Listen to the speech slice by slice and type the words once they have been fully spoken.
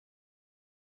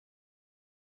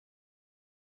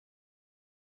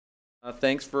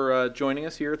Thanks for joining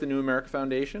us here at the New America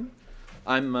Foundation.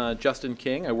 I'm Justin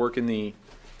King. I work in the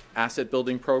asset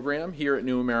building program here at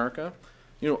New America.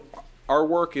 Our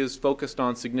work is focused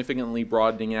on significantly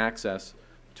broadening access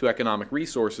to economic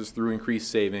resources through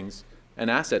increased savings and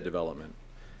asset development.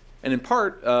 And in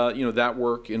part, that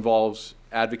work involves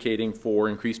advocating for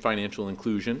increased financial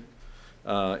inclusion,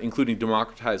 including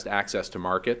democratized access to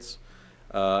markets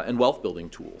and wealth building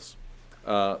tools.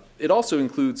 It also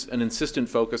includes an insistent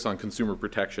focus on consumer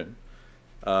protection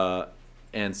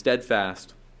and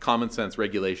steadfast, common sense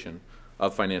regulation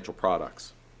of financial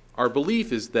products. Our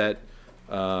belief is that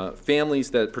families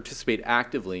that participate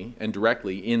actively and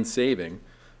directly in saving,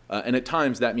 and at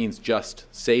times that means just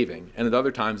saving, and at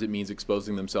other times it means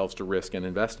exposing themselves to risk and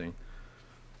investing,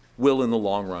 will in the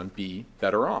long run be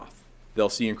better off. They'll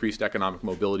see increased economic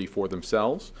mobility for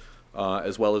themselves,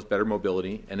 as well as better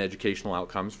mobility and educational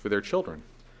outcomes for their children.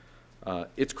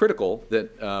 It's critical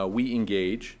that we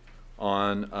engage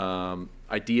on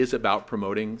ideas about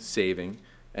promoting saving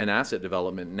and asset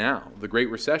development now. The Great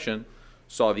Recession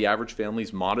saw the average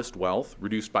family's modest wealth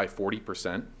reduced by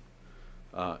 40%.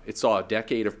 It saw a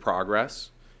decade of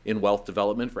progress in wealth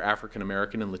development for African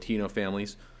American and Latino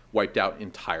families wiped out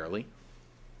entirely.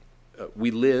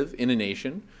 We live in a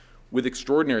nation with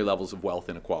extraordinary levels of wealth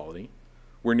inequality,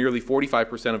 where nearly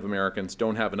 45% of Americans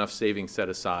don't have enough savings set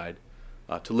aside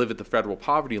to live at the federal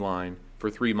poverty line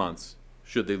for 3 months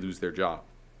should they lose their job.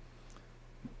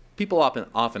 People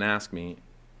often ask me,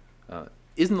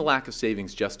 isn't the lack of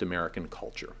savings just American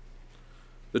culture?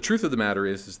 The truth of the matter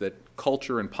is that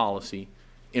culture and policy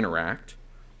interact,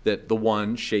 that the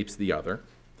one shapes the other,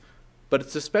 but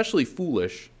it's especially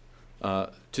foolish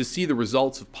to see the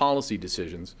results of policy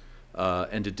decisions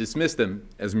and to dismiss them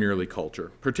as merely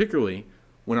culture, particularly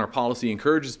when our policy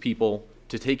encourages people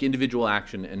to take individual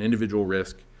action and individual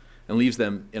risk and leaves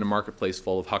them in a marketplace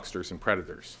full of hucksters and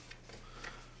predators.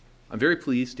 I'm very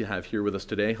pleased to have here with us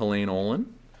today Helaine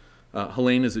Olen.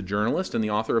 Helaine is a journalist and the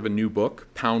author of a new book,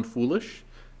 Pound Foolish,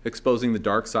 Exposing the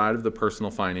Dark Side of the Personal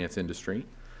Finance Industry.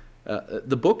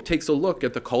 The book takes a look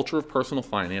at the culture of personal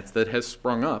finance that has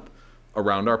sprung up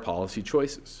around our policy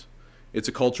choices. It's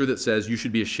a culture that says you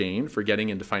should be ashamed for getting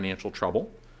into financial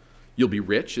trouble. You'll be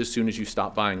rich as soon as you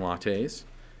stop buying lattes,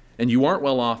 and you aren't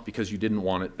well off because you didn't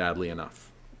want it badly enough.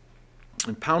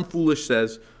 And Pound Foolish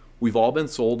says we've all been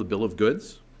sold a bill of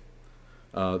goods.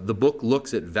 The book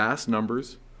looks at vast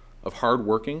numbers of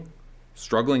hardworking,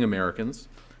 struggling Americans,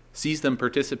 sees them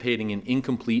participating in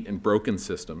incomplete and broken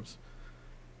systems,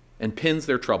 and pins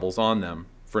their troubles on them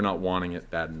for not wanting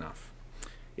it bad enough.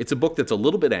 It's a book that's a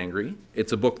little bit angry.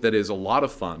 It's a book that is a lot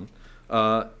of fun,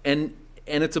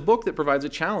 and it's a book that provides a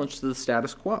challenge to the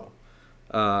status quo.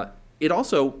 It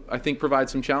also, I think,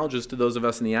 provides some challenges to those of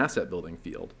us in the asset building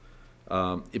field.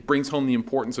 It brings home the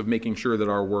importance of making sure that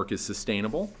our work is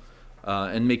sustainable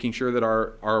and making sure that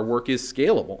our work is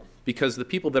scalable, because the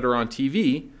people that are on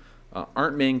TV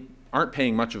aren't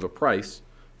paying much of a price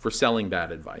for selling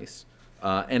bad advice,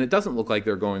 and it doesn't look like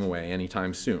they're going away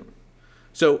anytime soon.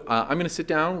 So I'm going to sit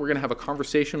down. We're going to have a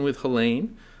conversation with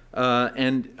Helaine.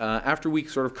 And after we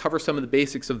sort of cover some of the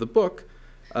basics of the book,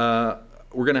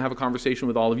 we're going to have a conversation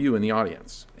with all of you in the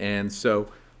audience. And so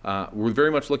we're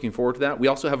very much looking forward to that. We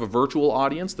also have a virtual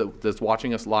audience that's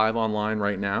watching us live online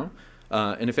right now.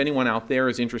 And if anyone out there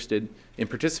is interested in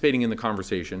participating in the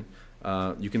conversation,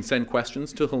 you can send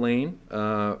questions to Helaine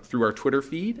through our Twitter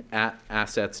feed at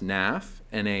AssetsNAF,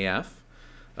 N-A-F,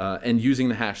 and using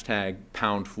the hashtag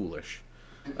 #PoundFoolish.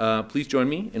 Please join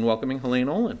me in welcoming Helaine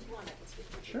Olen.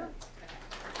 Sure.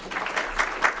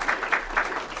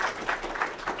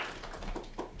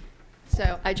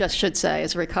 So I just should say,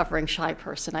 as a recovering shy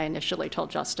person, I initially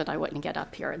told Justin I wouldn't get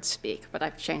up here and speak, but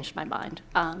I've changed my mind.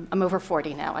 I'm over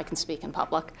 40 now. I can speak in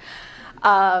public.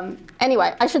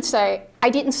 Anyway, I should say I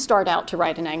didn't start out to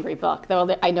write an angry book,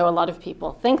 though I know a lot of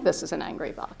people think this is an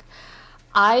angry book.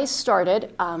 I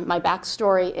started, my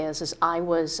backstory is I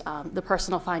was the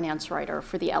personal finance writer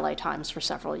for the LA Times for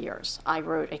several years. I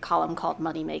wrote a column called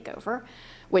Money Makeover,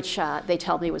 which they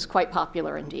tell me was quite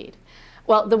popular indeed.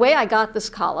 Well, the way I got this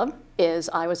column is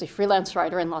I was a freelance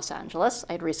writer in Los Angeles.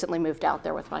 I had recently moved out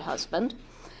there with my husband.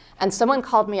 And someone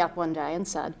called me up one day and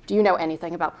said, "Do you know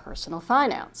anything about personal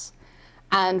finance?"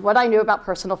 And what I knew about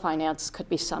personal finance could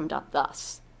be summed up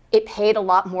thus: it paid a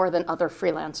lot more than other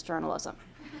freelance journalism.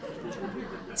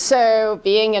 So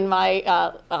being in my,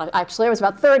 actually I was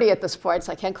about 30 at this point,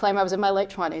 so I can't claim I was in my late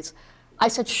 20s. I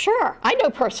said, sure, I know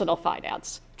personal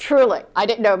finance. Truly, I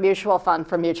didn't know mutual fund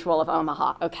from Mutual of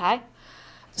Omaha, okay?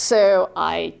 So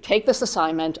I take this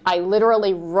assignment. I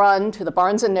literally run to the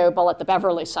Barnes & Noble at the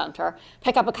Beverly Center,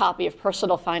 pick up a copy of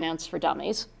Personal Finance for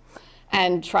Dummies,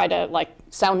 and try to like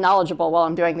sound knowledgeable while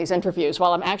I'm doing these interviews,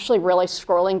 while I'm actually really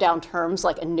scrolling down terms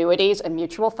like annuities and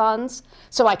mutual funds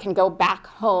so I can go back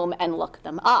home and look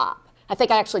them up. I think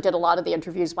I actually did a lot of the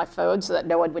interviews by phone so that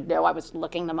no one would know I was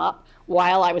looking them up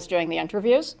while I was doing the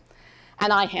interviews.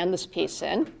 And I hand this piece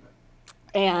in.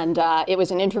 And it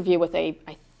was an interview with I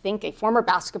think a former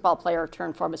basketball player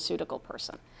turned pharmaceutical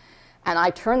person. And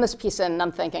I turned this piece in and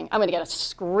I'm thinking, I'm gonna get a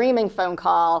screaming phone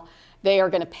call. They are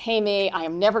gonna pay me. I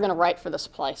am never gonna write for this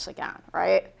place again,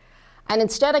 right? And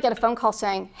instead I get a phone call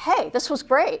saying, hey, this was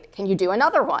great. Can you do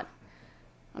another one?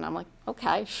 And I'm like,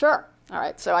 okay, sure. All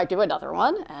right, so I do another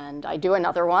one, and I do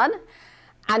another one.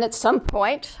 And at some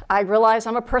point, I realize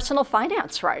I'm a personal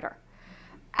finance writer.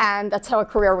 And that's how a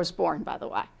career was born, by the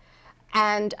way.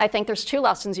 And I think there's 2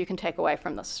 lessons you can take away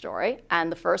from this story.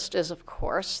 And the first is, of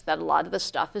course, that a lot of this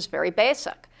stuff is very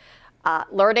basic.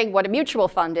 Learning what a mutual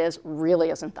fund is really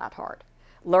isn't that hard.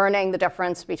 Learning the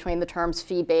difference between the terms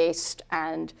fee-based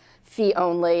and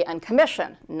fee-only and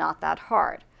commission, not that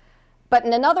hard. But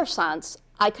in another sense,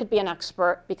 I could be an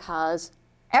expert because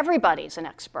everybody's an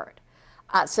expert.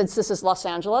 Since this is Los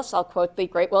Angeles, I'll quote the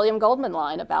great William Goldman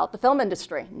line about the film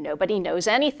industry. Nobody knows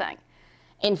anything.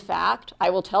 In fact, I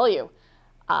will tell you,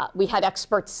 we had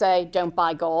experts say, don't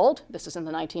buy gold. This is in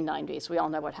the 1990s. We all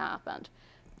know what happened.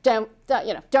 Don't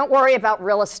worry about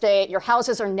real estate. Your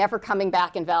houses are never coming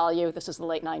back in value. This is the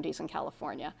late 90s in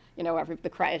California. You know,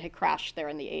 it had crashed there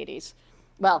in the 80s.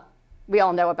 Well, we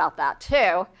all know about that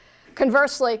too.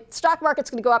 Conversely, stock market's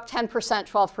going to go up 10%,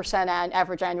 12% and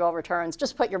average annual returns.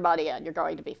 Just put your money in. You're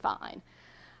going to be fine.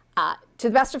 To the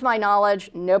best of my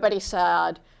knowledge, nobody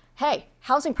said, hey,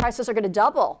 housing prices are going to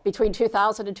double between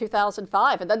 2000 and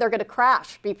 2005, and then they're going to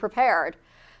crash. Be prepared.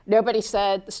 Nobody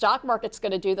said the stock market's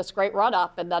going to do this great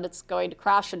run-up, and then it's going to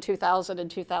crash in 2000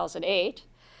 and 2008.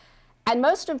 And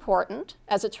most important,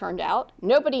 as it turned out,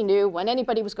 nobody knew when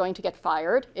anybody was going to get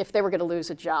fired, if they were going to lose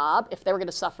a job, if they were going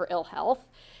to suffer ill health,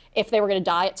 if they were going to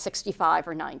die at 65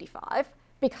 or 95,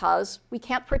 because we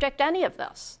can't predict any of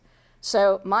this.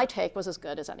 So my take was as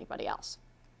good as anybody else.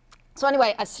 So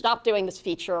anyway, I stopped doing this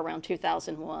feature around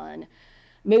 2001,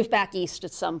 moved back east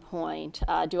at some point,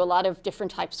 do a lot of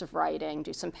different types of writing,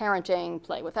 do some parenting,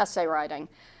 play with essay writing.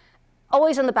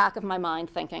 Always in the back of my mind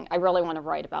thinking, I really want to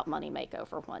write about money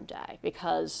makeover one day,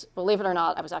 because believe it or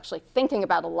not, I was actually thinking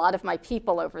about a lot of my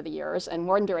people over the years and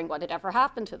wondering what had ever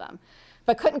happened to them.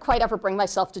 But couldn't quite ever bring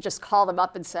myself to just call them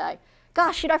up and say,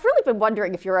 gosh, I've really been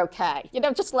wondering if you're okay.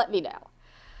 Just let me know.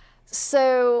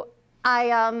 So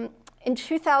in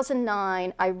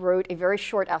 2009, I wrote a very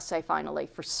short essay finally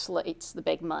for Slate's The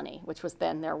Big Money, which was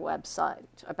then their website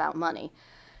about money.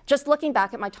 Just looking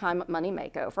back at my time at Money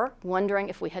Makeover, wondering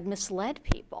if we had misled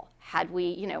people. Had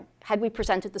we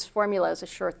presented this formula as a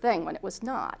sure thing when it was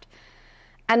not?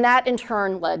 And that in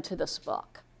turn led to this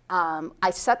book.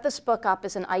 I set this book up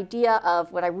as an idea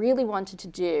of what I really wanted to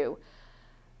do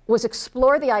was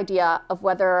explore the idea of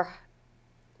whether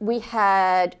we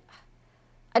had,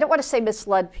 I don't want to say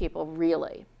misled people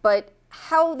really, but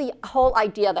how the whole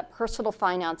idea that personal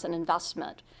finance and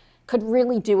investment could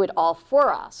really do it all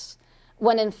for us,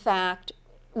 when in fact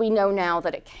we know now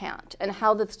that it can't, and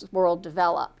how this world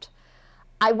developed.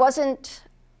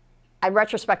 In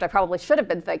retrospect, I probably should have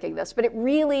been thinking this, but it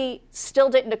really still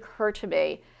didn't occur to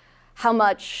me how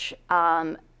much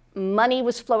money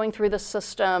was flowing through the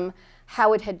system,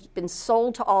 how it had been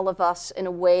sold to all of us in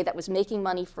a way that was making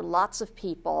money for lots of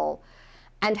people,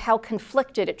 and how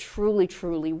conflicted it truly,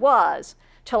 truly was,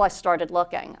 till I started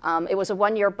looking. It was a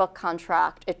 1-year book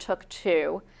contract. It took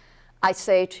 2. I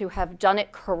say to have done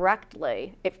it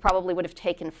correctly, it probably would have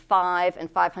taken 5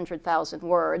 and 500,000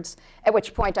 words, at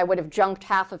which point I would have junked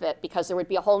half of it because there would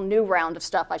be a whole new round of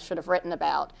stuff I should have written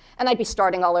about. And I'd be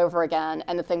starting all over again,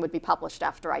 and the thing would be published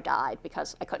after I died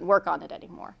because I couldn't work on it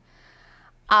anymore.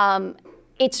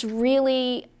 It's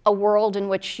really a world in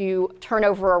which you turn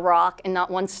over a rock and not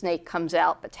 1 snake comes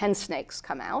out, but 10 snakes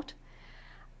come out.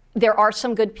 There are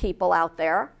some good people out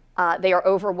there. They are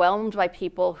overwhelmed by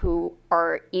people who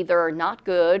are either not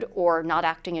good or not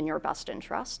acting in your best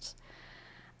interests.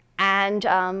 And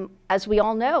as we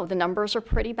all know, the numbers are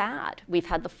pretty bad. We've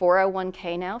had the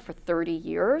 401k now for 30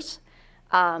 years.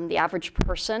 The average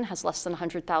person has less than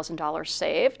 $100,000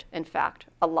 saved. In fact,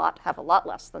 a lot have a lot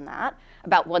less than that.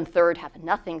 About 1/3 have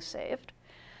nothing saved.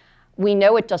 We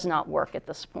know it does not work at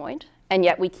this point, and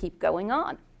yet we keep going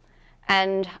on.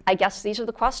 And I guess these are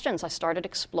the questions I started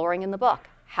exploring in the book.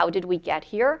 How did we get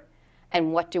here,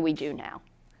 and what do we do now?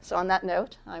 So on that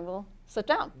note, I will sit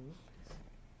down.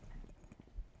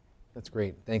 That's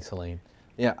great. Thanks, Helaine.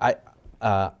 Yeah,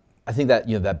 I think that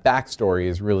that backstory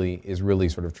is really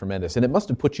sort of tremendous, and it must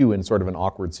have put you in sort of an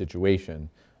awkward situation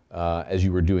as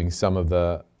you were doing some of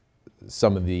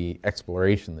the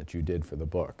exploration that you did for the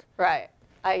book. Right.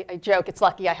 I joke it's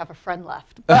lucky I have a friend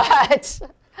left, but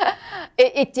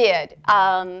it did.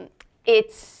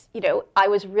 It's I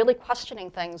was really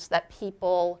questioning things that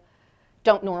people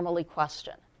don't normally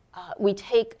question.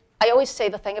 I always say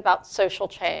the thing about social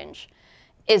change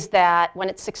is that when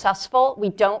it's successful, we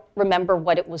don't remember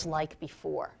what it was like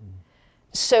before.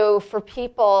 So for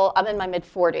people, I'm in my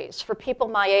mid-40s, for people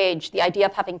my age, the idea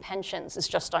of having pensions is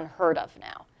just unheard of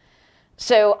now.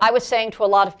 So I was saying to a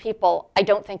lot of people, I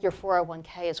don't think your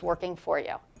 401k is working for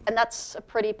you. And that's a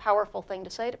pretty powerful thing to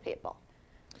say to people.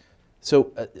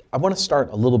 So I want to start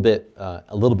a little bit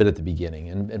at the beginning,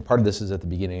 and part of this is at the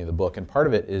beginning of the book, and part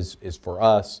of it is for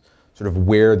us sort of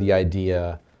where the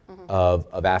idea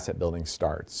of asset building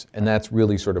starts, and that's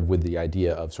really sort of with the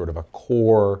idea of sort of a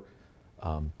core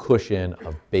cushion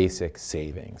of basic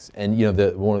savings. And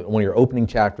one of your opening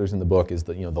chapters in the book is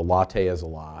the latte is a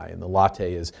lie, and the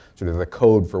latte is sort of the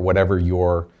code for whatever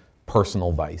your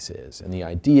personal vice is. And the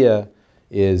idea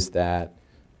is that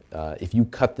if you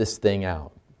cut this thing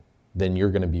out, then you're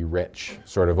going to be rich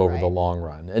sort of over the long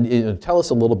run. And tell us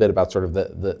a little bit about sort of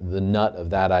the nut of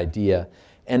that idea.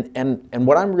 And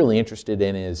what I'm really interested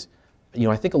in is,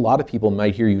 I think a lot of people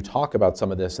might hear you talk about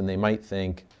some of this and they might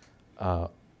think,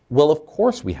 well, of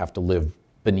course we have to live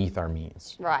beneath our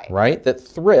means. Right? That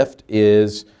thrift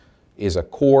is a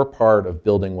core part of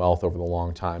building wealth over the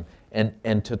long time.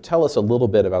 And to tell us a little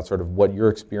bit about sort of what your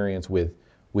experience with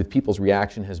people's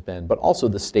reaction has been, but also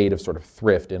the state of sort of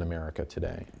thrift in America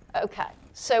today. Okay,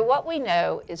 so what we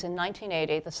know is in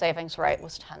 1980, the savings rate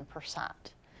was 10%.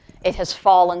 It has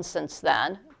fallen since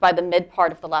then. By the mid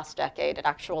part of the last decade, it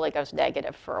actually goes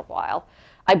negative for a while.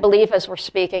 I believe as we're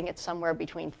speaking, it's somewhere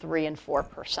between 3% and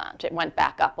 4%. It went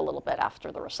back up a little bit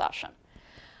after the recession.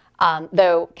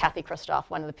 Though Kathy Christoff,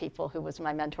 one of the people who was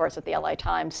my mentors at the LA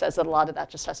Times, says that a lot of that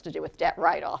just has to do with debt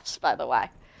write-offs, by the way.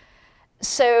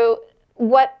 So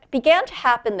what began to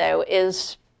happen, though,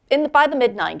 is by the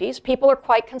mid-90s, people are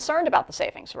quite concerned about the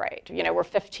savings rate. We're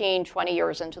 15, 20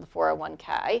 years into the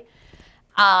 401k.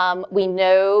 We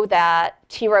know that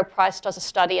T. Rowe Price does a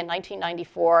study in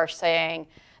 1994 saying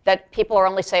that people are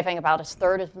only saving about a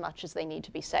third as much as they need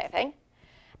to be saving.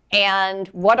 And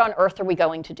what on earth are we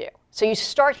going to do? So you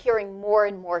start hearing more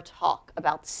and more talk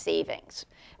about savings.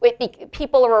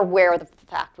 People are aware of the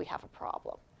fact we have a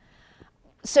problem.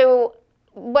 So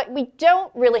what we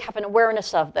don't really have an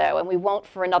awareness of, though, and we won't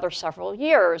for another several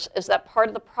years, is that part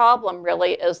of the problem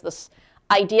really is this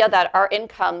idea that our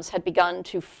incomes had begun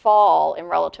to fall in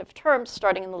relative terms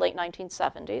starting in the late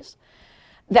 1970s,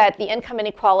 that the income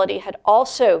inequality had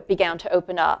also begun to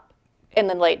open up in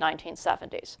the late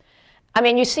 1970s. I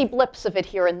mean, you see blips of it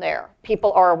here and there.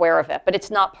 People are aware of it, but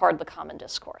it's not part of the common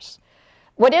discourse.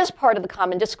 What is part of the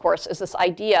common discourse is this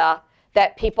idea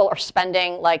that people are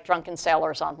spending like drunken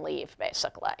sailors on leave,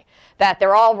 basically. That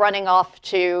they're all running off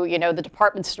to, the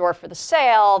department store for the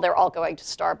sale, they're all going to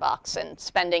Starbucks and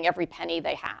spending every penny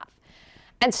they have.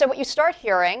 And so what you start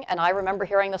hearing, and I remember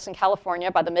hearing this in California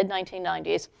by the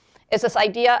mid-1990s, is this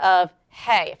idea of,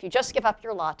 hey, if you just give up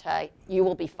your latte, you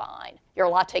will be fine. Your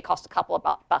latte costs a couple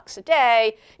of bucks a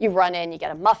day, you run in, you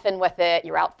get a muffin with it,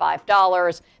 you're out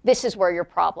 $5. This is where your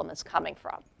problem is coming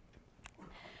from.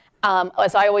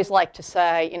 As I always like to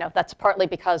say, that's partly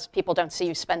because people don't see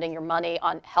you spending your money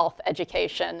on health,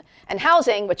 education, and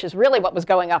housing, which is really what was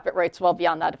going up at rates well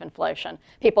beyond that of inflation.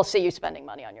 People see you spending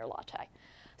money on your latte.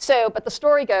 But the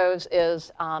story goes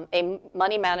is a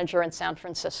money manager in San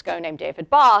Francisco named David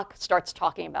Bach starts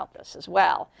talking about this as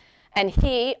well. And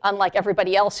he, unlike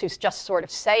everybody else who's just sort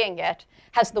of saying it,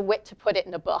 has the wit to put it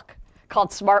in a book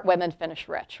called Smart Women Finish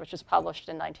Rich, which was published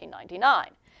in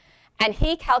 1999. And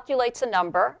he calculates a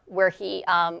number where he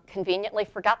conveniently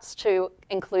forgets to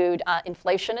include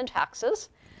inflation and taxes,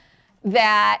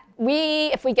 that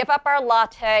if we give up our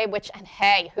latte, and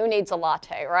hey, who needs a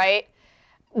latte, right?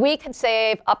 We could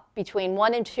save up between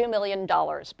 $1 and $2 million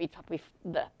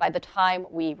by the time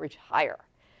we retire.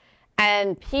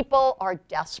 And people are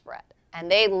desperate,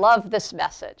 and they love this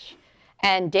message.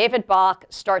 And David Bach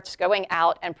starts going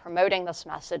out and promoting this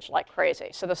message like crazy.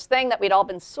 So this thing that we'd all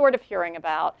been sort of hearing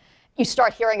about, you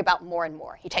start hearing about more and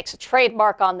more. He takes a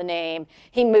trademark on the name.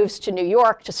 He moves to New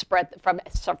York to spread from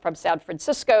San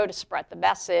Francisco to spread the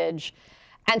message.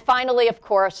 And finally, of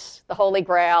course, the Holy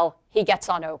Grail, he gets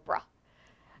on Oprah.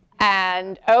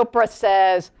 And Oprah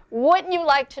says, wouldn't you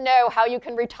like to know how you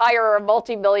can retire a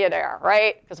multimillionaire,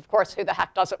 right? Because, of course, who the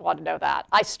heck doesn't want to know that?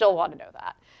 I still want to know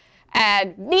that.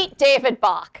 And meet David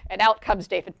Bach. And out comes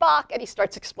David Bach, and he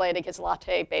starts explaining his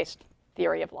latte-based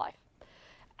theory of life.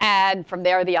 And from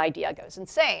there, the idea goes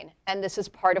insane. And this is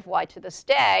part of why, to this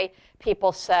day,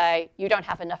 people say, you don't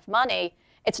have enough money.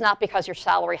 It's not because your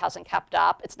salary hasn't kept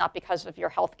up. It's not because of your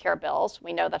health care bills.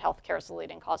 We know that health care is the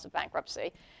leading cause of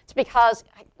bankruptcy. It's because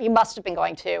you must have been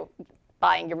going to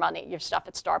buying your stuff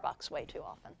at Starbucks way too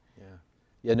often. Yeah.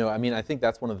 Yeah, no, I mean, I think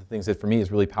that's one of the things that for me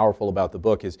is really powerful about the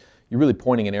book is you're really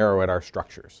pointing an arrow at our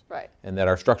structures. Right. And that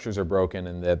our structures are broken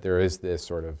and that there is this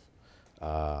sort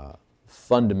of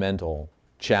fundamental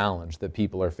challenge that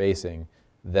people are facing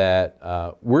that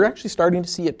we're actually starting to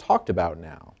see it talked about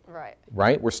now. Right.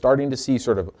 Right? We're starting to see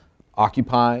sort of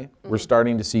Occupy. We're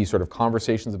starting to see sort of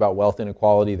conversations about wealth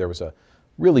inequality. There was a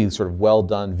really sort of well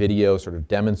done video sort of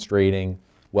demonstrating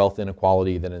wealth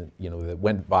inequality that that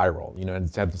went viral. And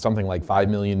it's had something like 5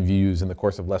 million views in the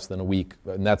course of less than a week,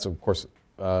 and that's of course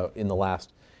in the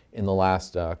last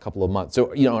couple of months.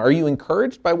 So are you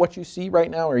encouraged by what you see right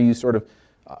now? Are you sort of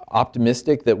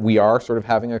optimistic that we are sort of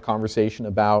having a conversation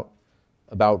about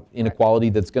inequality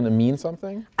that's going to mean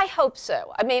something? I hope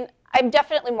so. I mean, I'm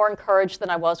definitely more encouraged than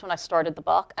I was when I started the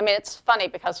book. I mean, it's funny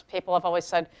because people have always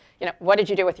said, what did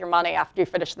you do with your money after you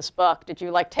finished this book? Did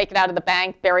you take it out of the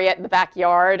bank, bury it in the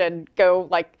backyard, and go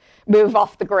move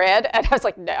off the grid? And I was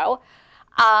like, no.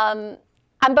 I'm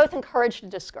both encouraged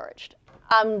and discouraged.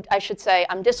 I should say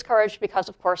I'm discouraged because,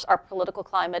 of course, our political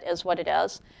climate is what it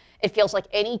is. It feels like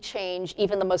any change,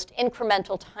 even the most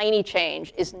incremental, tiny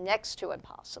change, is next to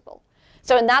impossible.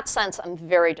 So in that sense, I'm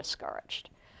very discouraged.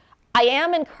 I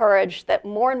am encouraged that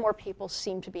more and more people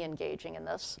seem to be engaging in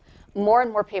this. More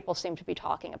and more people seem to be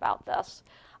talking about this.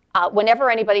 Whenever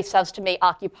anybody says to me,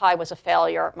 Occupy was a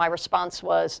failure, my response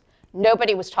was,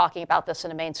 nobody was talking about this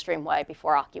in a mainstream way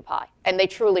before Occupy, and they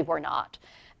truly were not.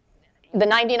 The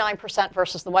 99%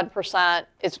 versus the 1%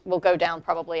 will go down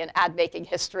probably in ad-making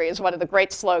history as one of the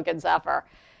great slogans ever.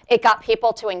 It got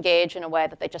people to engage in a way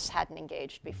that they just hadn't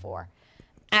engaged before.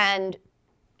 And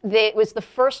it was the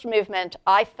first movement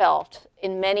I felt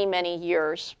in many, many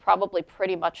years, probably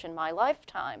pretty much in my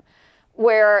lifetime,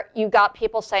 where you got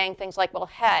people saying things like, well,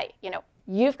 hey,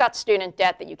 you've got student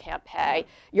debt that you can't pay.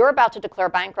 You're about to declare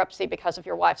bankruptcy because of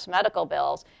your wife's medical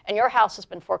bills, and your house has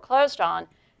been foreclosed on.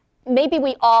 Maybe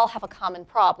we all have a common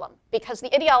problem, because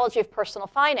the ideology of personal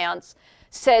finance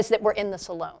says that we're in this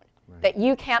alone, right. That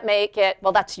you can't make it,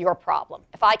 well, that's your problem.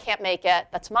 If I can't make it,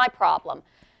 that's my problem.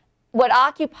 What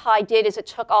Occupy did is it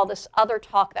took all this other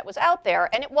talk that was out there,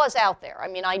 and it was out there. I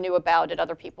mean, I knew about it,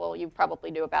 other people, you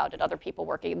probably knew about it, other people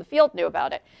working in the field knew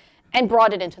about it, and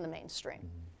brought it into the mainstream.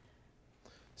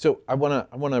 So I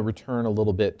want to return a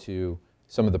little bit to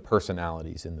some of the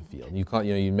personalities in the field.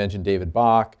 You mentioned David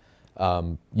Bach.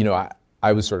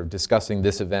 I was sort of discussing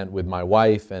this event with my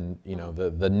wife, and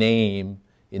the name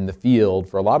in the field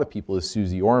for a lot of people is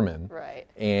Susie Orman. Right.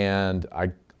 And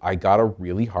I got a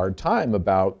really hard time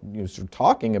about sort of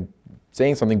talking and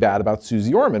saying something bad about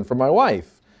Susie Orman from my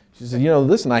wife. She said,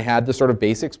 listen, I had this sort of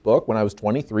basics book when I was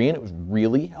 23, and it was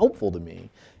really helpful to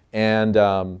me. And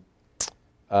then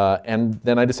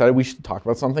I decided we should talk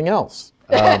about something else.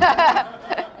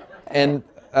 And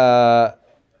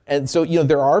so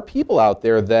there are people out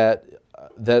there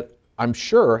that I'm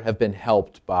sure have been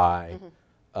helped by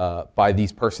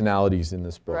these personalities in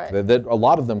this book. Right. That a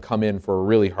lot of them come in for a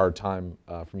really hard time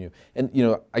from you.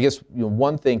 And I guess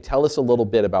one thing, tell us a little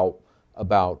bit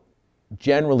about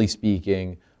generally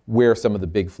speaking where some of the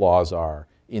big flaws are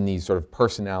in these sort of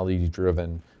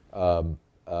personality-driven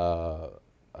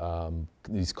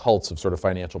these cults of sort of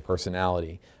financial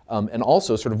personality, and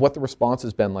also sort of what the response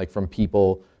has been like from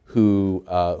people who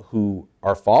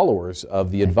are followers of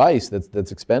the advice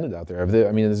that's expended out there.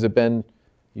 Has it been?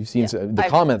 You've seen the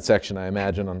comment section, I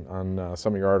imagine, on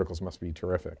some of your articles must be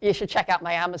terrific. You should check out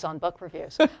my Amazon book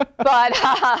reviews.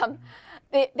 But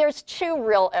there's two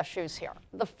real issues here.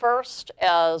 The first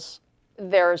is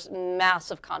there's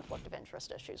massive conflict of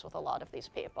interest issues with a lot of these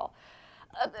people.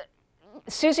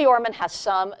 Susie Orman has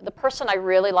some. The person I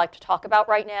really like to talk about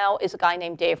right now is a guy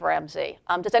named Dave Ramsey.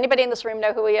 Does anybody in this room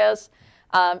know who he is?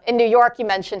 In New York, you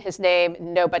mentioned his name.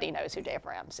 Nobody knows who Dave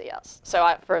Ramsey is.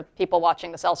 So for people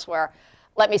watching this elsewhere,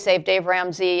 let me say Dave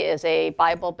Ramsey is a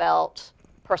Bible Belt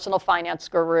personal finance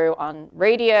guru on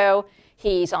radio.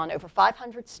 He's on over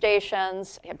 500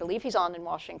 stations. I believe he's on in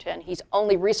Washington. He's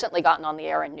only recently gotten on the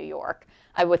air in New York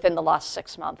within the last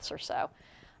 6 months or so.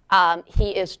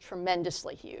 He is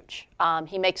tremendously huge.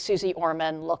 He makes Susie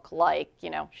Orman look like,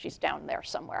 she's down there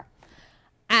somewhere.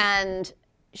 And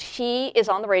he is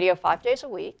on the radio 5 days a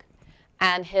week.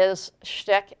 And his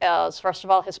shtick is, first of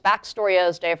all, his backstory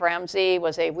is Dave Ramsey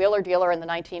was a wheeler dealer in the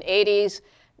 1980s,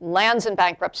 lands in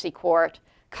bankruptcy court,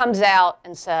 comes out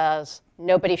and says,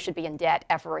 nobody should be in debt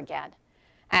ever again.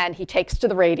 And he takes to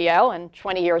the radio, and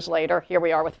 20 years later, here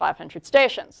we are with 500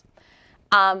 stations.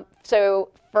 So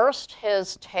first,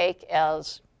 his take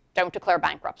is don't declare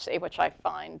bankruptcy, which I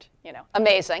find,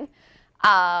 amazing.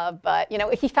 But,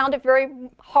 he found it very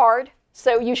hard,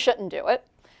 so you shouldn't do it.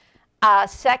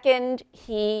 Second,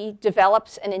 he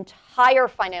develops an entire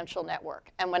financial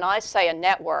network. And when I say a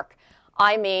network,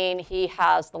 I mean he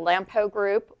has the Lampo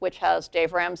Group, which has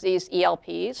Dave Ramsey's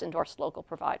ELPs, endorsed local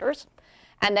providers.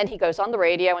 And then he goes on the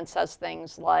radio and says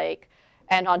things like,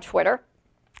 and on Twitter,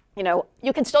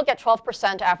 you can still get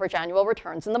 12% average annual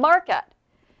returns in the market.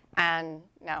 And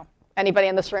anybody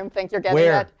in this room think you're getting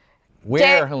it?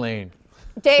 Where, Helaine?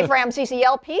 Dave Ramsey's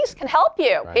ELPs can help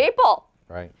you, people.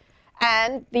 Right.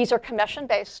 And these are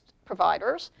commission-based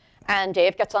providers. And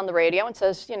Dave gets on the radio and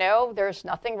says, there's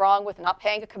nothing wrong with not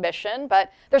paying a commission,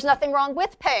 but there's nothing wrong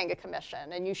with paying a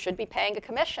commission, and you should be paying a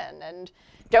commission, and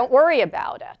don't worry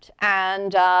about it.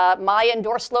 And my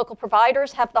endorsed local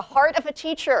providers have the heart of a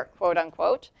teacher, quote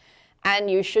unquote,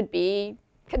 and you should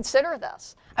consider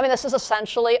this. I mean, this is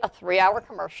essentially a 3-hour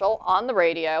commercial on the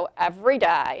radio every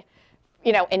day,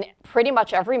 in pretty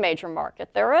much every major market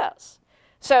there is.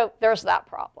 So there's that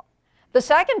problem. The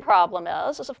second problem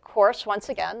is of course, once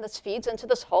again, this feeds into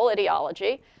this whole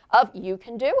ideology of you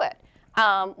can do it.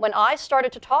 When I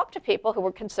started to talk to people who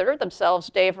were considered themselves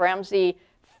Dave Ramsey,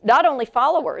 not only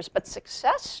followers, but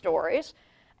success stories,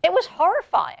 it was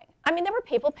horrifying. I mean, there were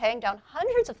people paying down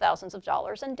hundreds of thousands of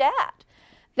dollars in debt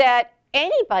that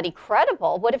anybody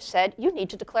credible would have said, you need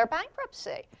to declare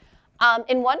bankruptcy.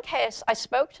 In one case, I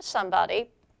spoke to somebody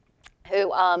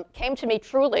who came to me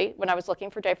truly when I was looking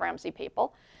for Dave Ramsey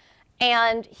people.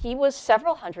 And he was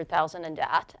several $100,000 in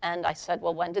debt. And I said,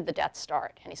 well, when did the debt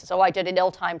start? And he says, oh, I did an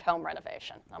ill-timed home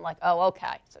renovation. I'm like, oh, OK.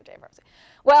 So Dave Ramsey.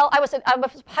 Well, I was a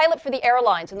pilot for the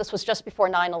airlines, and this was just before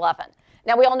 9/11.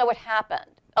 Now, we all know what happened.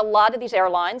 A lot of these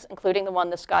airlines, including the one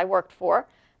this guy worked for,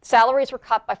 salaries were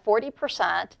cut by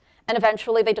 40%. And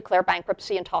eventually, they declare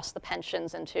bankruptcy and toss the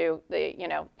pensions into the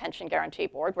pension guarantee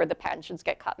board, where the pensions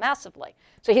get cut massively.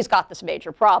 So he's got this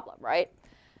major problem, right?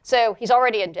 So he's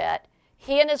already in debt.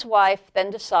 He and his wife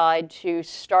then decide to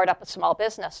start up a small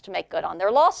business to make good on their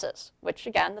losses, which,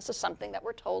 again, this is something that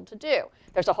we're told to do.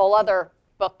 There's a whole other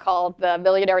book called The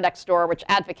Millionaire Next Door, which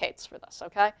advocates for this,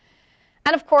 OK?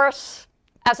 And of course,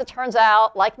 as it turns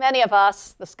out, like many of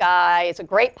us, this guy is a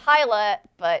great pilot,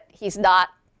 but he's not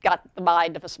got the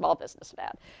mind of a small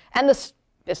businessman. And this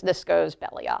business goes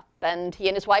belly up. And he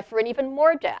and his wife are in even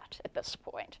more debt at this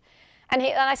point. And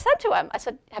I said to him, I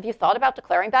said, have you thought about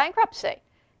declaring bankruptcy?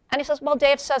 And he says, well,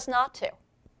 Dave says not to.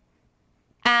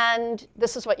 And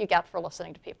this is what you get for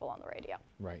listening to people on the radio.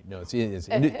 Right. No, it's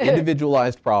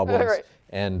individualized problems Right.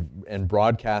 and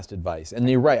broadcast advice. And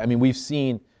you're right. I mean, we've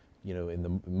seen, in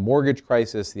the mortgage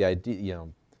crisis, the idea,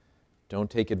 don't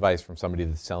take advice from somebody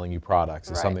that's selling you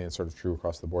products is something that's sort of true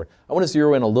across the board. I want to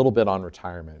zero in a little bit on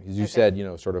retirement. Because you said,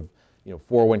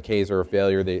 401ks are a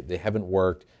failure. They haven't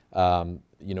worked.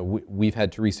 We've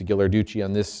had Teresa Ghilarducci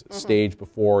on this stage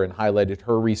before and highlighted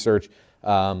her research.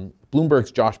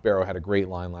 Bloomberg's Josh Barrow had a great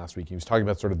line last week. He was talking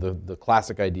about sort of the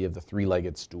classic idea of the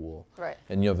three-legged stool. Right.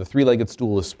 And the three-legged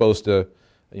stool is supposed to,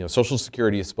 Social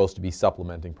Security is supposed to be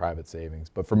supplementing private savings.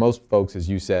 But for most folks, as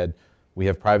you said, we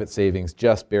have private savings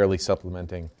just barely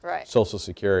supplementing Social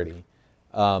Security.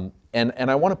 And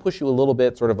I want to push you a little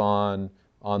bit sort of on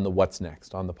the what's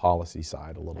next, on the policy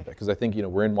side a little bit. Because I think,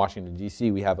 we're in Washington,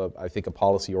 D.C. We have, I think, a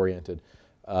policy-oriented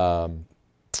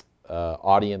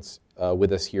audience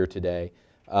with us here today.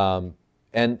 And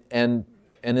in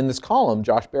this column,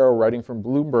 Josh Barrow, writing from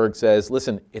Bloomberg, says,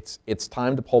 listen, it's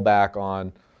time to pull back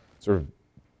on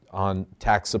on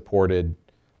tax-supported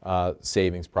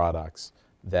savings products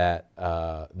that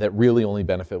really only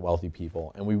benefit wealthy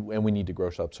people, and we need to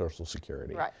gross up Social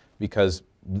Security, because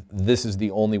this is the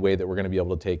only way that we're going to be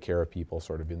able to take care of people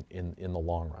sort of in the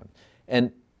long run.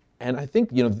 And I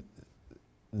think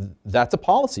that's a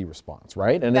policy response,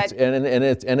 right? And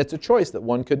it's a choice that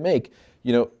one could make,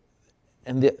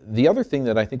 And the other thing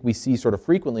that I think we see sort of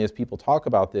frequently as people talk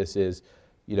about this is,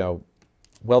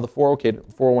 well, the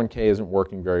 401k isn't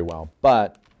working very well,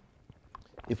 but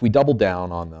if we double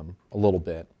down on them a little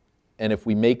bit, and if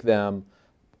we make them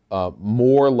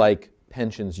more like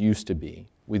pensions used to be,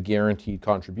 with guaranteed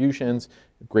contributions,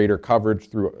 greater coverage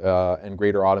through and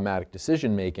greater automatic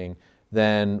decision making,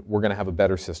 then we're going to have a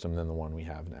better system than the one we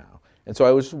have now. And so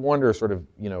I just wonder, sort of,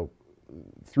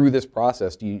 through this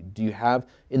process, do you have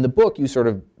in the book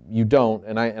you don't,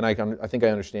 and I think I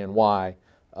understand why,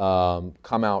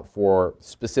 come out for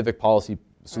specific policy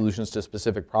solutions to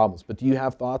specific problems. But do you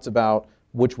have thoughts about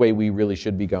which way we really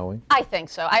should be going? I think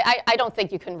so. I don't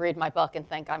think you can read my book and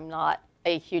think I'm not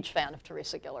a huge fan of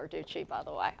Teresa Ghilarducci, by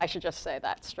the way. I should just say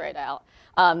that straight out.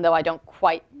 Though I don't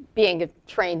quite, being a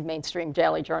trained mainstream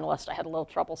daily journalist, I had a little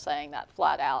trouble saying that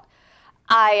flat out.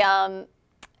 I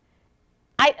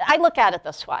look at it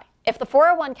this way. If the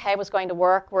 401k was going to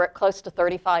work, we're at close to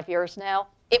 35 years now,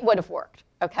 it would have worked,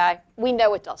 okay? We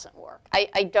know it doesn't work.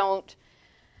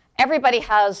 Everybody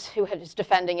who is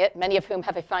defending it, many of whom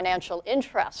have a financial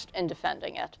interest in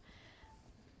defending it.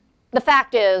 The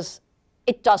fact is,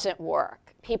 it doesn't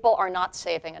work. People are not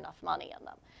saving enough money in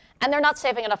them. And they're not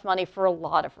saving enough money for a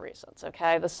lot of reasons,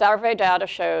 okay? The survey data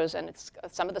shows, and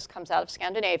some of this comes out of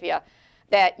Scandinavia,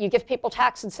 that you give people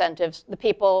tax incentives,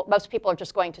 most people are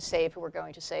just going to save who are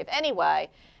going to save anyway.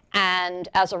 And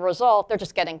as a result, they're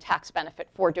just getting tax benefit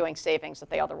for doing savings that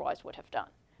they otherwise would have done.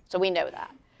 So we know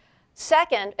that.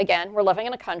 Second, again, we're living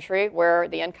in a country where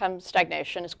the income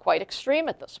stagnation is quite extreme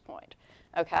at this point,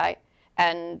 okay?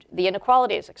 And the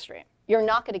inequality is extreme. You're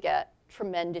not going to get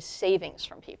tremendous savings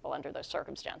from people under those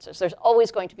circumstances. There's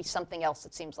always going to be something else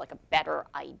that seems like a better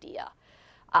idea.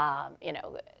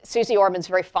 Susie Orman's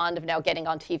very fond of now getting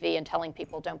on TV and telling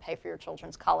people don't pay for your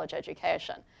children's college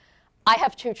education. I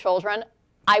have 2 children.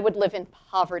 I would live in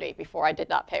poverty before I did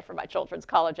not pay for my children's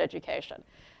college education.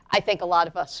 I think a lot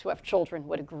of us who have children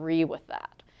would agree with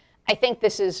that. I think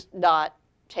this is not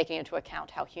taking into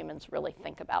account how humans really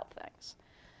think about things.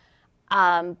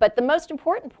 But the most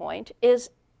important point is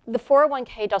the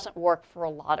 401k doesn't work for a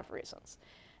lot of reasons.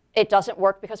 It doesn't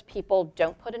work because people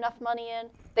don't put enough money in.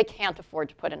 They can't afford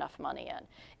to put enough money in.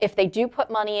 If they do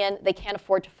put money in, they can't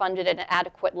afford to fund it at an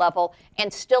adequate level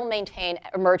and still maintain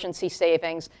emergency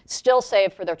savings, still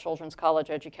save for their children's college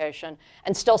education,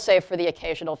 and still save for the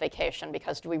occasional vacation,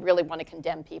 because do we really want to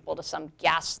condemn people to some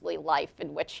ghastly life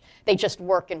in which they just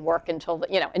work and work until,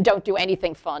 and don't do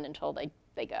anything fun until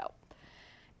they go.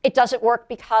 It doesn't work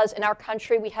because in our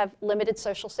country we have limited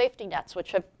social safety nets,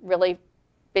 which have really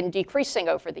been decreasing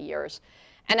over the years.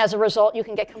 And as a result, you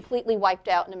can get completely wiped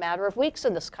out in a matter of weeks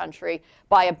in this country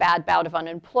by a bad bout of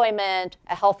unemployment,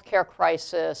 a healthcare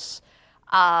crisis,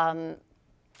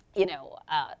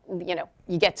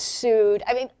 you get sued.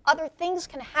 I mean, other things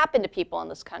can happen to people in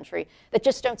this country that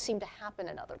just don't seem to happen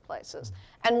in other places.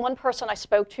 And one person I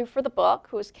spoke to for the book,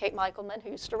 who is Kate Michelman,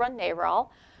 who used to run NARAL,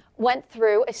 went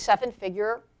through a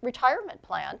 7-figure retirement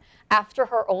plan after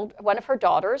one of her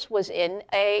daughters was in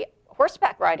a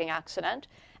horseback riding accident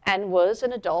and was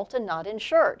an adult and not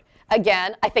insured.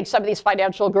 Again, I think some of these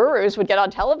financial gurus would get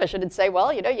on television and say,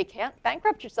 well, you can't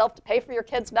bankrupt yourself to pay for your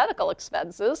kids' medical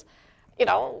expenses.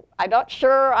 I'm not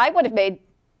sure I would have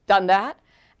done that.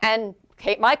 And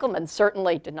Kate Michelman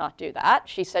certainly did not do that.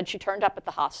 She said she turned up at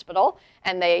the hospital,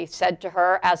 and they said to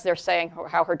her, as they're saying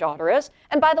how her daughter is,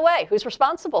 and by the way, who's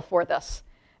responsible for this?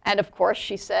 And of course,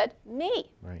 she said,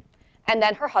 me. Right. And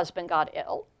then her husband got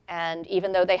ill. And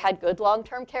even though they had good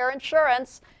long-term care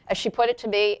insurance, as she put it to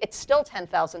me, it's still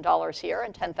 $10,000 here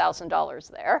and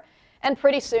 $10,000 there. And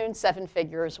pretty soon, 7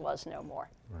 figures was no more.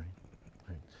 Right.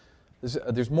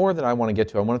 There's more that I want to get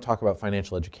to. I want to talk about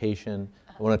financial education.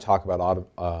 I want to talk about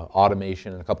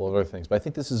automation and a couple of other things. But I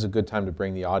think this is a good time to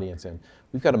bring the audience in.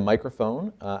 We've got a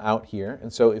microphone out here.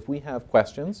 And so if we have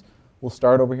questions, we'll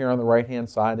start over here on the right-hand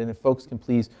side. And if folks can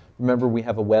please remember, we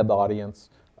have a web audience.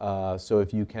 So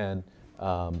if you can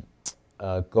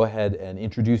go ahead and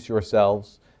introduce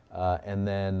yourselves, and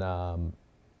then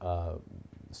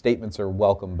statements are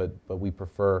welcome, but we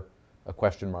prefer a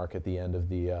question mark at the end of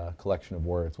the collection of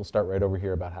words. We'll start right over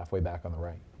here about halfway back on the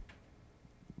right.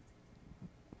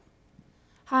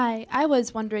 Hi, I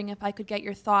was wondering if I could get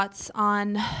your thoughts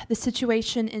on the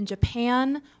situation in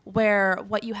Japan, where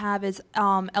what you have is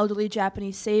elderly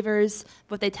Japanese savers.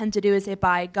 What they tend to do is they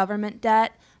buy government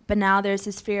debt, but now there's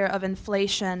this fear of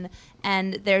inflation,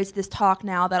 and there's this talk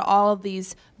now that all of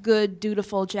these good,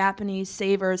 dutiful Japanese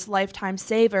savers, lifetime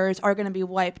savers, are going to be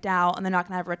wiped out, and they're not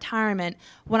going to have retirement.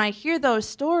 When I hear those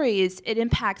stories, it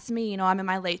impacts me. I'm in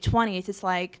my late 20s. It's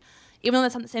like, even though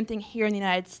that's not the same thing here in the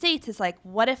United States, it's like,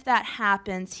 what if that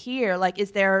happens here? Like,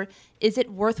 is it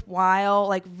worthwhile,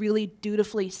 like, really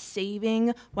dutifully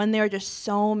saving when there are just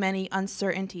so many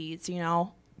uncertainties,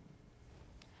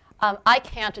 I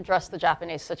can't address the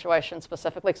Japanese situation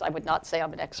specifically because I would not say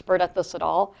I'm an expert at this at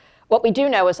all. What we do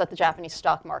know is that the Japanese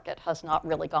stock market has not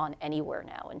really gone anywhere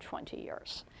now in 20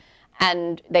 years.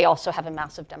 And they also have a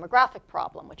massive demographic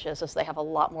problem, which is they have a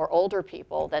lot more older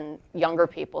people than younger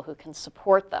people who can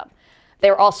support them.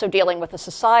 They're also dealing with a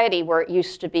society where it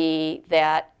used to be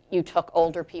that you took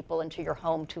older people into your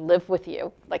home to live with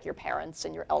you, like your parents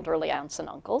and your elderly aunts and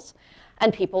uncles.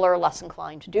 And people are less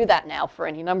inclined to do that now for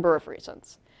any number of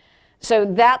reasons. So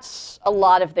that's a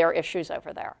lot of their issues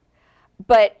over there.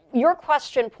 But your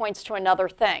question points to another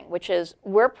thing, which is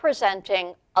we're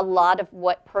presenting a lot of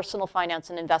what personal finance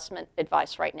and investment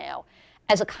advice right now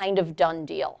as a kind of done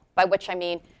deal, by which I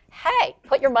mean, hey,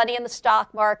 put your money in the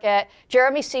stock market.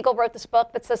 Jeremy Siegel wrote this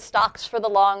book that says stocks for the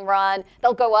long run.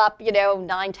 They'll go up,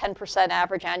 9-10%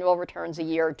 average annual returns a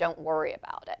year. Don't worry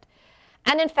about it.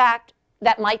 And in fact,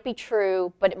 that might be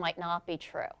true, but it might not be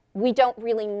true. We don't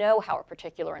really know how a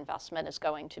particular investment is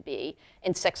going to be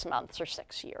in 6 months or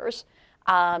 6 years.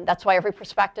 That's why every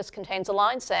prospectus contains a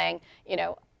line saying,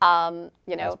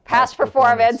 past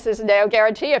performance is no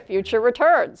guarantee of future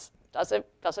returns. Doesn't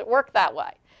work that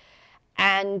way.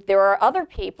 And there are other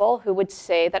people who would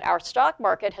say that our stock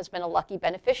market has been a lucky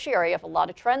beneficiary of a lot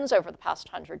of trends over the past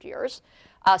 100 years,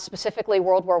 specifically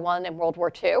World War I and World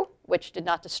War II, which did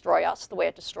not destroy us the way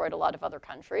it destroyed a lot of other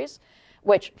countries,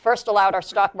 which first allowed our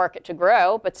stock market to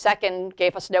grow, but second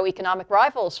gave us no economic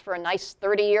rivals for a nice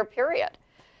 30-year period.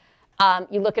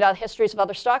 You look at other histories of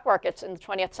other stock markets in the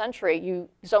 20th century,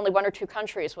 there's only 1 or 2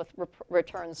 countries with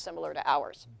returns similar to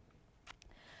ours.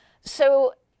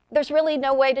 So there's really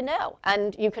no way to know.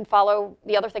 And you can follow,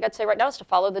 the other thing I'd say right now is to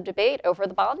follow the debate over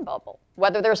the bond bubble.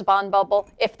 Whether there's a bond bubble,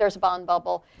 if there's a bond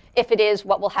bubble, if it is,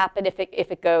 what will happen if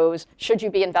it goes, should you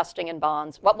be investing in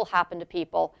bonds, what will happen to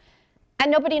people?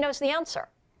 And nobody knows the answer.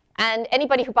 And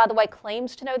anybody who, by the way,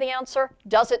 claims to know the answer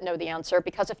doesn't know the answer,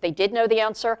 because if they did know the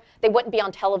answer, they wouldn't be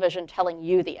on television telling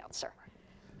you the answer.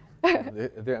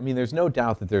 There's no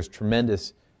doubt that there's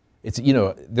tremendous,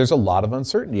 there's a lot of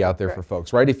uncertainty out there for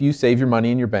folks, right? If you save your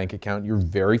money in your bank account, you're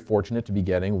very fortunate to be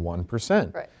getting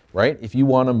 1%, right? If you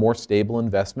want a more stable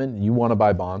investment and you want to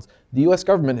buy bonds, the U.S.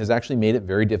 government has actually made it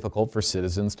very difficult for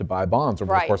citizens to buy bonds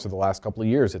over the course of the last couple of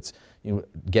years. It's,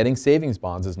 getting savings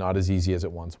bonds is not as easy as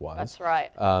it once was. That's right.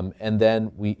 And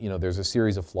then there's a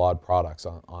series of flawed products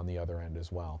on the other end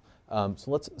as well.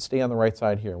 So let's stay on the right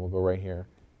side here, and we'll go right here.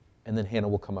 And then Hannah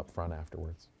will come up front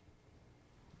afterwards.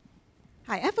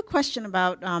 Hi, I have a question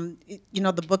about,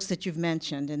 the books that you've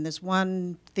mentioned, and there's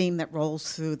one theme that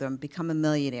rolls through them: become a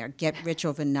millionaire, get rich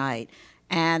overnight.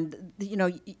 And,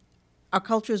 our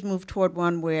culture has moved toward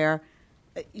one where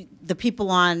the people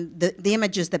the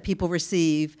images that people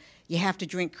receive, you have to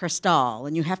drink Cristal,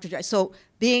 and you have to, so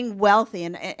being wealthy,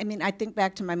 and I think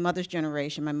back to my mother's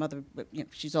generation. My mother,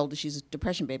 she's older, she's a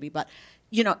Depression baby, but,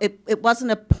 it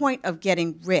wasn't a point of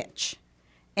getting rich.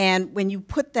 And when you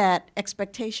put that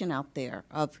expectation out there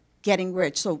of getting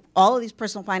rich, so all of these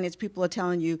personal finance people are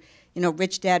telling you,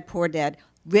 rich dad, poor dad,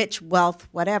 rich, wealth,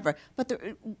 whatever. But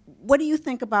what do you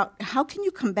think about, how can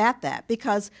you combat that?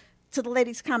 Because to the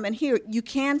lady's comment here, you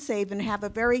can save and have a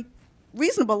very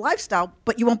reasonable lifestyle,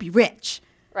 but you won't be rich.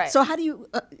 Right. So how do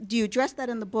you address that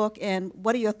in the book, and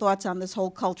what are your thoughts on this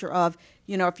whole culture of,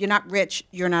 if you're not rich,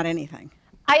 you're not anything?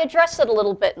 I address it a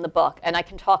little bit in the book, and I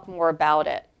can talk more about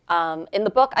it. In the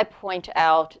book, I point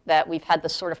out that we've had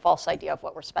this sort of false idea of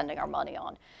what we're spending our money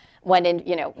on. When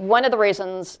one of the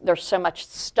reasons there's so much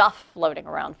stuff floating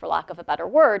around, for lack of a better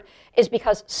word, is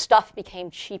because stuff became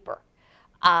cheaper.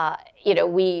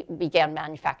 We began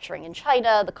manufacturing in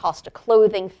China. The cost of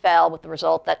clothing fell, with the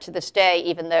result that to this day,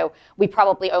 even though we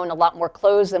probably own a lot more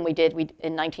clothes than we did in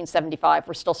 1975,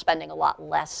 we're still spending a lot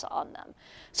less on them.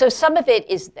 So some of it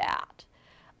is that.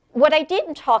 What I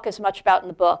didn't talk as much about in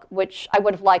the book, which I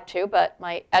would have liked to, but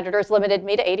my editors limited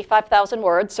me to 85,000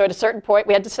 words, so at a certain point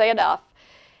we had to say enough,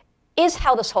 is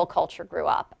how this whole culture grew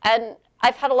up. And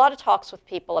I've had a lot of talks with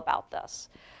people about this.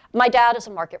 My dad is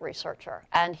a market researcher,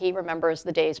 and he remembers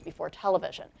the days before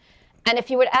television. And if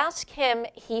you would ask him,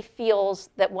 he feels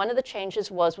that one of the changes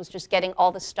was just getting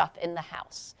all the stuff in the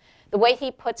house. The way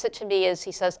he puts it to me is,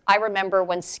 he says, I remember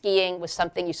when skiing was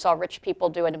something you saw rich people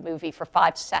do in a movie for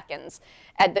 5 seconds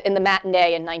in the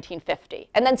matinee in 1950.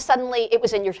 And then suddenly it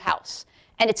was in your house.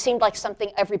 And it seemed like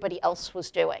something everybody else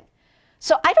was doing.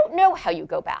 So I don't know how you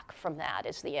go back from that,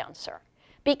 is the answer.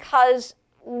 Because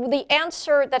the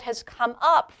answer that has come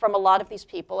up from a lot of these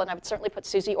people, and I would certainly put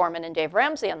Susie Orman and Dave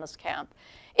Ramsey in this camp,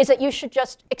 is that you should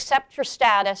just accept your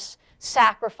status,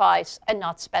 sacrifice, and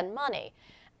not spend money.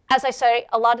 As I say,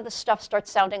 a lot of this stuff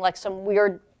starts sounding like some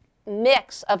weird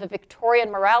mix of a Victorian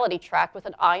morality tract with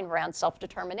an Ayn Rand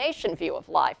self-determination view of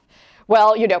life.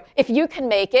 Well, if you can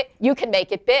make it, you can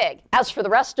make it big. As for the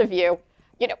rest of you,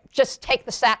 just take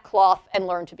the sackcloth and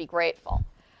learn to be grateful.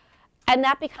 And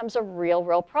that becomes a real,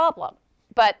 real problem.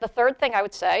 But the third thing I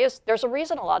would say is there's a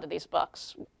reason a lot of these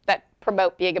books that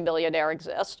promote being a millionaire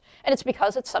exist, and it's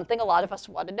because it's something a lot of us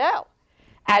want to know.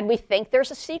 And we think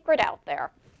there's a secret out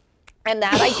there. And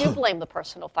that I do blame the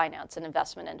personal finance and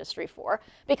investment industry for,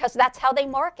 because that's how they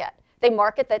market. They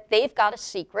market that they've got a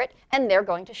secret and they're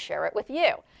going to share it with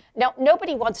you. Now,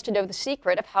 nobody wants to know the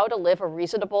secret of how to live a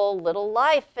reasonable little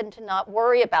life and to not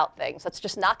worry about things. That's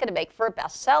just not going to make for a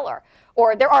bestseller.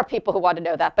 Or there are people who want to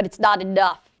know that, but it's not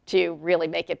enough to really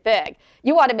make it big.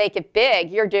 You want to make it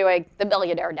big, you're doing The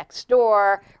Millionaire Next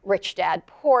Door, Rich Dad,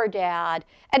 Poor Dad,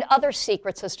 and other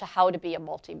secrets as to how to be a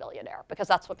multimillionaire, because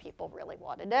that's what people really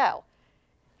want to know.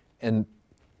 And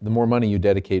the more money you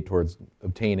dedicate towards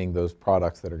obtaining those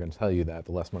products that are going to tell you that,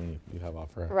 the less money you have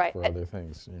off for other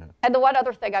things. Yeah. And the one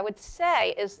other thing I would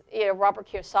say is, Robert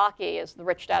Kiyosaki is the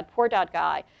Rich Dad, Poor Dad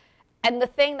guy. And the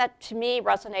thing that to me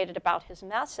resonated about his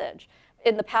message,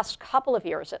 in the past couple of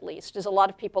years at least, is a lot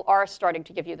of people are starting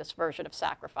to give you this version of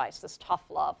sacrifice, this tough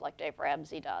love like Dave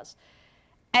Ramsey does.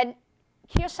 And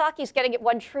Kiyosaki's getting at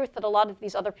one truth that a lot of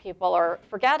these other people are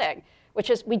forgetting, which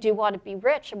is we do want to be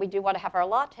rich and we do want to have our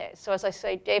lattes. So as I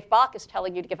say, Dave Bach is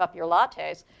telling you to give up your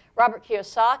lattes. Robert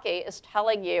Kiyosaki is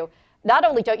telling you, not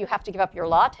only don't you have to give up your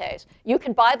lattes, you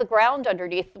can buy the ground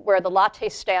underneath where the latte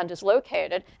stand is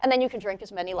located, and then you can drink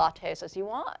as many lattes as you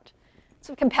want. It's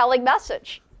a compelling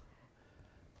message.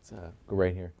 Go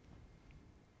right here.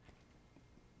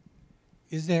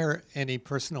 Is there any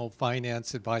personal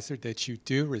finance advisor that you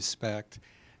do respect?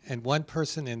 And one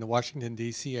person in the Washington,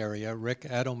 D.C. area, Rick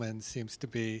Edelman, seems to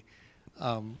be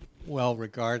well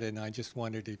regarded. And I just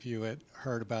wondered if you had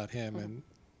heard about him and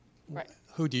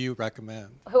who do you recommend?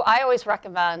 Who I always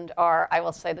recommend are, I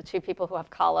will say, the two people who have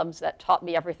columns that taught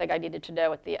me everything I needed to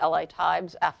know at the LA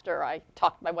Times after I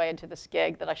talked my way into this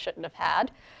gig that I shouldn't have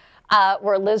had,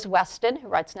 were Liz Weston, who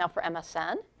writes now for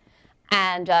MSN,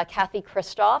 and Kathy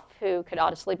Christoff, who could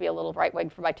honestly be a little right-wing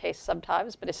for my taste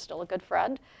sometimes, but is still a good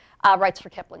friend, writes for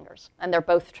Kiplinger's. And they're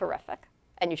both terrific,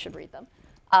 and you should read them.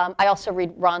 I also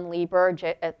read Ron Lieber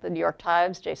at the New York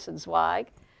Times, Jason Zweig,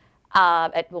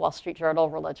 at the Wall Street Journal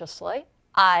religiously.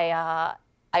 I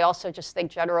also just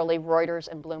think generally Reuters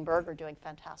and Bloomberg are doing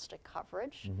fantastic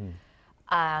coverage. Mm-hmm.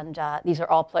 And these are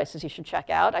all places you should check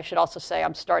out. I should also say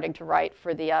I'm starting to write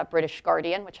for the British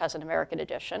Guardian, which has an American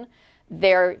edition.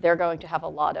 They're going to have a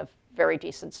lot of very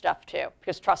decent stuff too,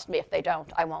 because trust me, if they don't,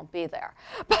 I won't be there.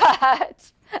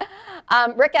 But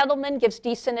Rick Edelman gives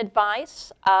decent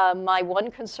advice. My one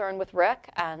concern with Rick,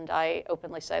 and I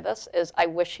openly say this, is I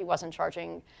wish he wasn't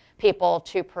charging people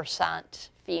 2%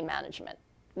 fee management,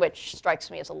 which strikes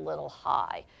me as a little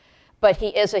high. But he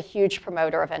is a huge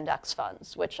promoter of index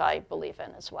funds, which I believe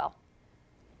in as well.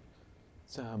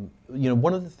 So,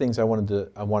 one of the things I wanted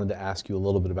to ask you a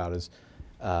little bit about is,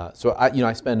 so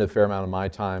I spend a fair amount of my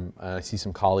time. I see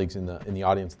some colleagues in the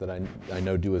audience that I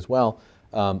know do as well,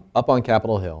 up on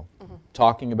Capitol Hill,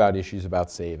 talking about issues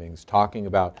about savings, talking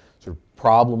about sort of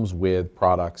problems with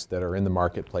products that are in the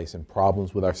marketplace and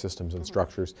problems with our systems and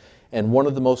structures. And one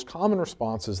of the most common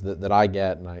responses that I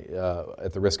get, and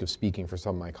at the risk of speaking for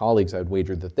some of my colleagues, I'd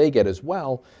wager that they get as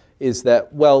well, is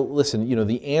that, well, listen,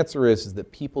 the answer is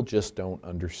that people just don't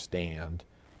understand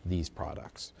these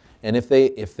products. And if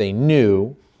they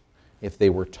knew, if they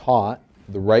were taught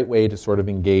the right way to sort of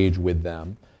engage with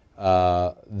them,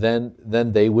 then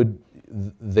they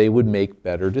would make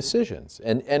better decisions.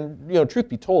 And truth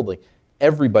be told, like,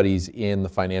 everybody's in the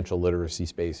financial literacy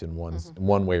space in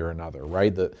one way or another,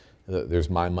 right? There's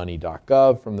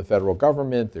mymoney.gov from the federal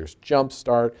government. There's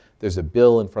Jumpstart. There's a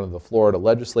bill in front of the Florida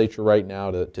legislature right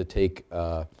now to take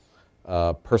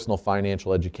personal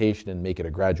financial education and make it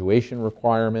a graduation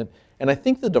requirement. And I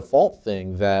think the default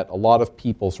thing that a lot of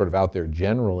people sort of out there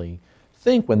generally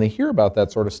think when they hear about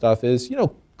that sort of stuff is,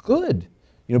 good.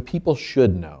 People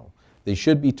should know. They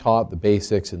should be taught the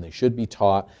basics, and they should be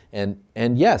taught. And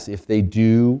yes, if they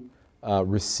do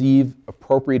receive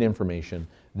appropriate information,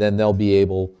 then they'll be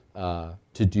able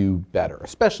to do better.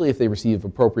 Especially if they receive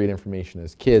appropriate information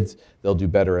as kids, they'll do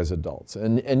better as adults.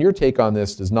 And your take on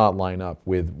this does not line up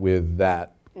with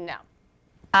that. No.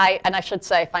 And I should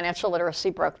say, financial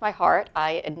literacy broke my heart.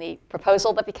 In the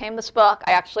proposal that became this book,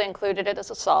 I actually included it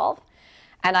as a solve.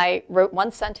 And I wrote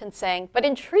one sentence saying, but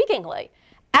intriguingly,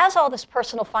 as all this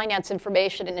personal finance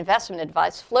information and investment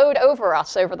advice flowed over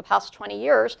us over the past 20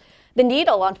 years, the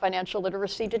needle on financial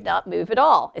literacy did not move at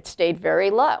all. It stayed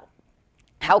very low.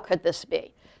 How could this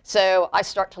be? So I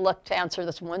start to look to answer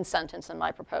this one sentence in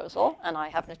my proposal, and I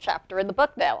have a chapter in the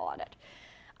book now on it.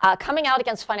 Coming out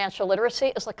against financial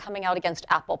literacy is like coming out against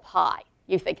apple pie.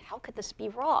 You think, how could this be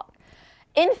wrong?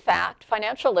 In fact,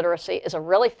 financial literacy is a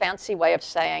really fancy way of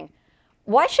saying,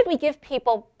 Why should we give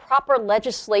people proper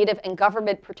legislative and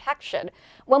government protection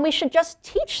when we should just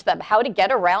teach them how to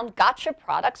get around gotcha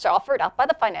products offered up by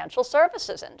the financial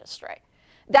services industry?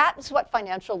 That's what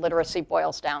financial literacy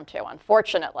boils down to,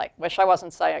 unfortunately. Wish I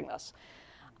wasn't saying this.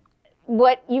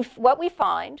 What we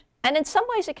find, and in some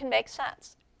ways it can make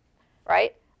sense,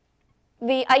 right?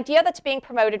 The idea that's being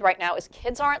promoted right now is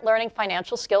kids aren't learning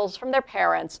financial skills from their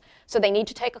parents, so they need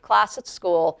to take a class at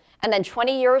school, and then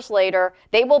 20 years later,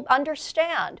 they will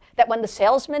understand that when the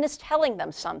salesman is telling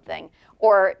them something,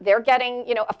 or they're getting,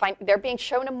 they're being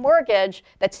shown a mortgage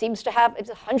that seems to have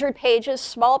 100 pages,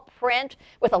 small print,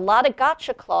 with a lot of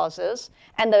gotcha clauses,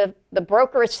 and the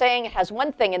broker is saying it has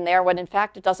one thing in there when in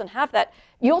fact it doesn't have that,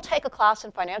 you'll take a class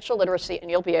in financial literacy and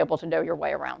you'll be able to know your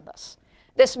way around this.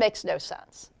 This makes no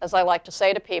sense. As I like to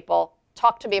say to people,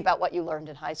 talk to me about what you learned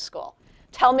in high school.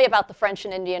 Tell me about the French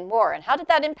and Indian War, and how did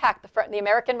that impact the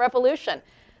American Revolution?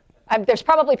 There's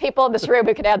probably people in this room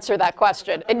who can answer that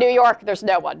question. In New York, there's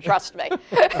no one, trust me.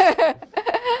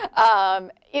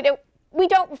 We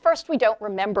don't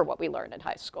remember what we learned in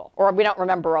high school, or we don't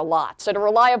remember a lot. So to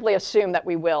reliably assume that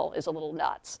we will is a little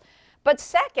nuts. But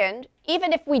second,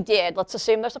 even if we did, let's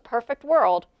assume there's a perfect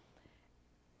world.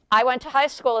 I went to high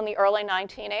school in the early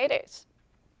 1980s.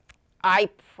 I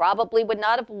probably would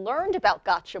not have learned about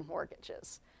gotcha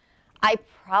mortgages. I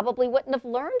probably wouldn't have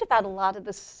learned about a lot of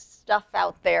this stuff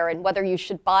out there and whether you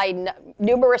should buy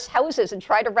numerous houses and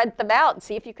try to rent them out and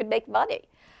see if you could make money.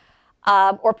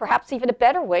 Or perhaps even a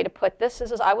better way to put this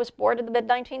is I was born in the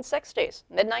mid-1960s.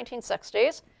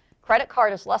 Mid-1960s, credit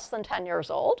card is less than 10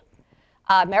 years old.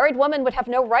 A married woman would have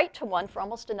no right to one for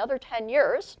almost another 10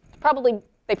 years. They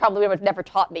probably would have never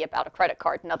taught me about a credit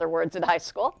card, in other words, in high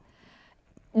school.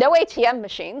 No ATM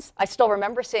machines. I still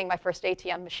remember seeing my first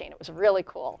ATM machine. It was really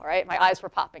cool, right? My eyes were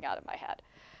popping out of my head.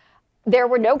 There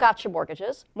were no gotcha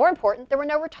mortgages. More important, there were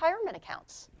no retirement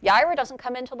accounts. The IRA doesn't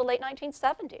come in until the late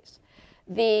 1970s.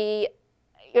 The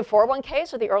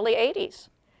 401ks are the early 80s.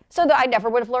 So I never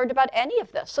would have learned about any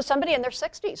of this. So somebody in their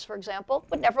 60s, for example,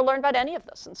 would never learn about any of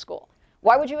this in school.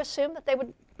 Why would you assume that they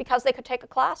would, because they could take a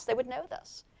class, they would know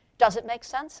this? Does it make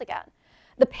sense again?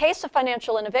 The pace of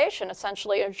financial innovation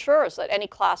essentially ensures that any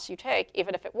class you take,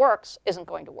 even if it works, isn't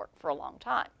going to work for a long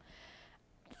time.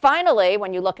 Finally,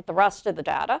 when you look at the rest of the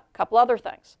data, a couple other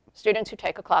things. Students who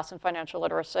take a class in financial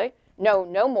literacy know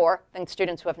no more than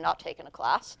students who have not taken a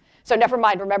class. So never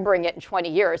mind remembering it in 20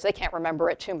 years, they can't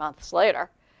remember it 2 months later.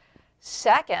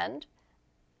 Second,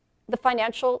 the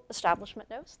financial establishment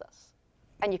knows this.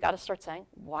 And you've got to start saying,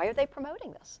 why are they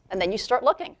promoting this? And then you start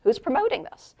looking, who's promoting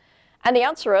this? And the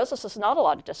answer is, this is not a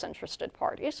lot of disinterested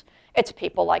parties. It's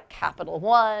people like Capital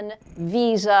One,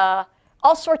 Visa,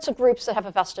 all sorts of groups that have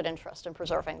a vested interest in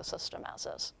preserving the system as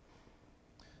is.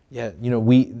 Yeah,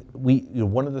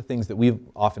 one of the things that we've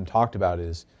often talked about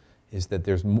is that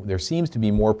there seems to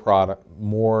be more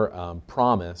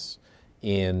promise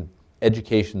in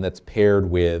education that's paired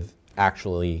with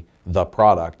actually the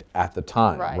product at the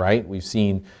time, right? We've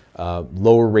seen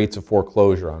lower rates of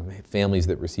foreclosure on families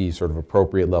that receive sort of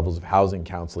appropriate levels of housing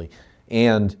counseling,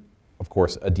 and of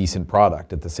course a decent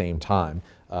product at the same time.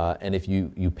 And if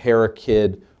you pair a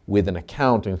kid with an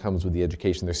account and it comes with the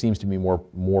education, there seems to be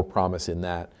more promise in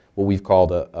that, what we've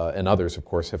called, and others of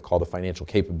course have called, a financial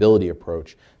capability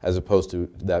approach, as opposed to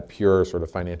that pure sort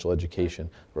of financial education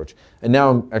approach. And now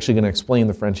I'm actually going to explain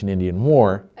the French and Indian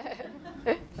War.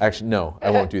 Actually, no,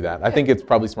 I won't do that. I think it's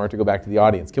probably smart to go back to the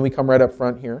audience. Can we come right up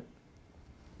front here?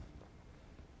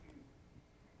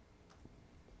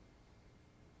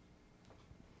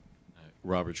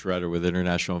 Robert Schroeder with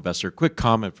International Investor. Quick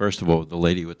comment, first of all, the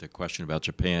lady with the question about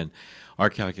Japan. Our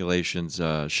calculations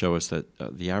show us that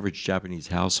the average Japanese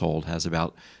household has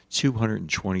about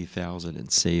 $220,000 in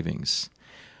savings.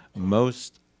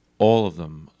 All of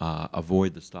them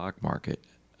avoid the stock market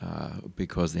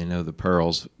because they know the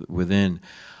perils within.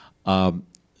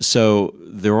 So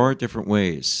there are different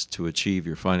ways to achieve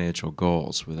your financial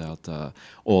goals without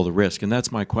all the risk, and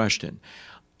that's my question.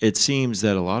 It seems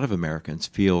that a lot of Americans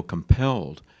feel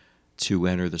compelled to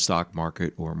enter the stock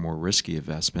market or more risky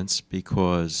investments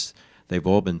because they've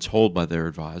all been told by their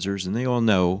advisors, and they all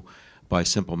know by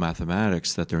simple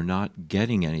mathematics that they're not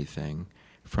getting anything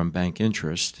from bank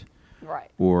interest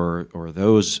or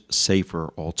those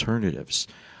safer alternatives.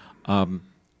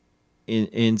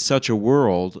 In such a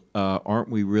world, aren't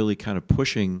we really kind of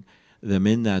pushing them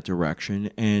in that direction?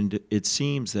 And it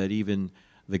seems that even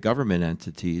the government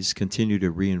entities continue to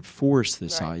reinforce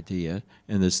this idea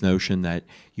and this notion that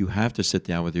you have to sit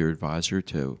down with your advisor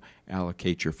to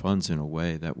allocate your funds in a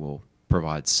way that will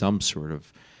provide some sort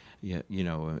of,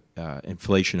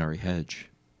 inflationary hedge.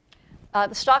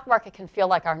 The stock market can feel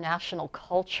like our national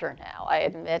culture now, I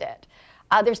admit it.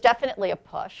 There's definitely a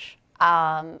push,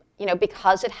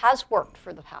 because it has worked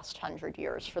for the past 100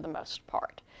 years for the most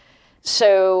part.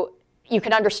 So you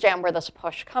can understand where this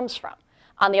push comes from.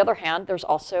 On the other hand, there's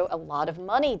also a lot of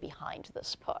money behind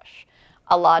this push.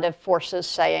 A lot of forces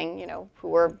saying,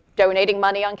 who are donating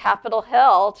money on Capitol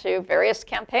Hill to various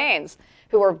campaigns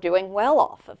who are doing well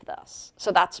off of this.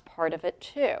 So that's part of it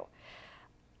too.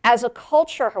 As a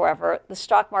culture, however, the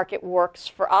stock market works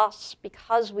for us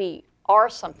because we are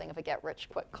something of a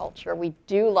get-rich-quick culture. We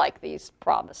do like these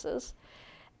promises.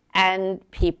 And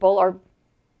people are,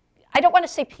 I don't want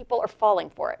to say people are falling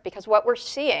for it, because what we're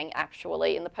seeing,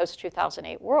 actually, in the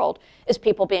post-2008 world is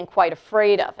people being quite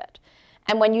afraid of it.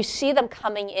 And when you see them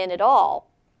coming in at all,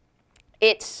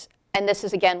 and this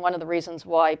is, again, one of the reasons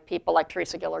why people like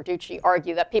Teresa Ghilarducci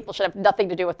argue that people should have nothing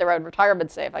to do with their own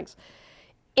retirement savings,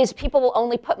 is people will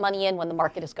only put money in when the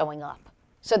market is going up.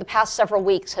 So the past several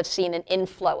weeks have seen an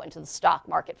inflow into the stock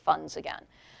market funds again.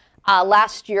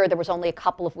 Last year, there was only a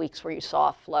couple of weeks where you saw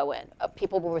a flow in.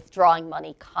 People were withdrawing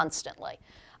money constantly.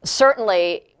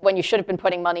 Certainly, when you should have been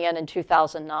putting money in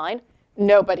 2009,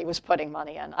 nobody was putting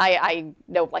money in. I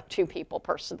know like 2 people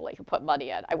personally who put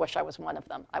money in. I wish I was one of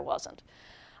them. I wasn't.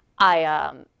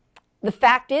 The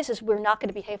fact is we're not going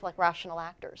to behave like rational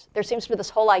actors. There seems to be this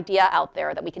whole idea out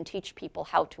there that we can teach people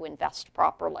how to invest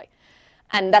properly.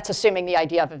 And that's assuming the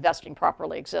idea of investing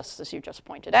properly exists, as you just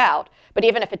pointed out. But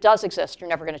even if it does exist, you're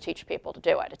never going to teach people to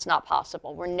do it. It's not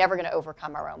possible. We're never going to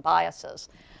overcome our own biases.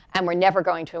 And we're never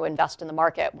going to invest in the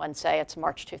market when, say, it's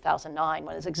March 2009,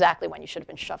 when it's exactly when you should have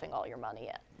been shoving all your money in.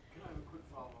 Can I have a quick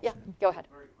follow-up? Yeah, go ahead.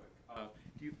 Very quick.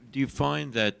 Do you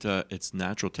find that it's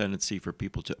natural tendency for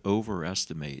people to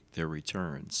overestimate their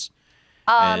returns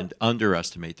and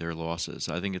underestimate their losses?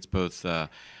 I think it's both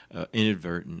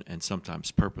inadvertent and sometimes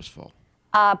purposeful.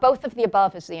 Both of the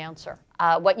above is the answer.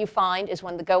 What you find is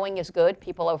when the going is good,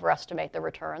 people overestimate the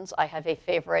returns. I have a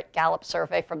favorite Gallup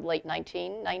survey from the late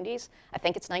 1990s, I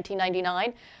think it's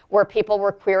 1999, where people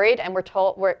were queried and were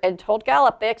told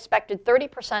Gallup they expected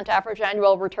 30% average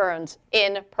annual returns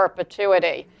in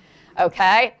perpetuity.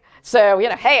 Okay? So,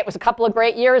 hey, it was a couple of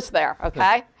great years there,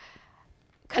 okay?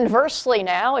 Conversely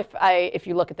now, if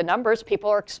you look at the numbers, people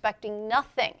are expecting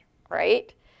nothing,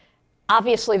 right?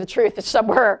 Obviously, the truth is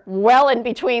somewhere well in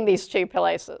between these two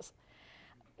places.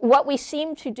 What we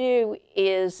seem to do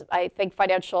is, I think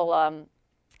financial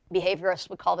behaviorists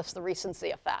would call this the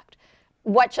recency effect.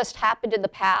 What just happened in the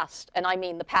past, and I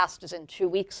mean the past is in 2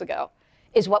 weeks ago,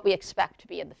 is what we expect to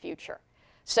be in the future.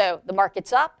 So the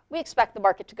market's up, we expect the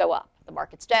market to go up. The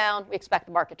market's down, we expect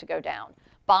the market to go down.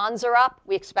 Bonds are up,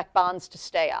 we expect bonds to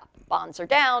stay up. Bonds are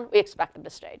down, we expect them to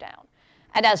stay down.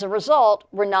 And as a result,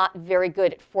 we're not very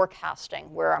good at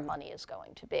forecasting where our money is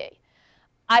going to be.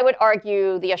 I would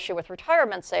argue the issue with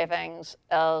retirement savings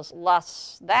is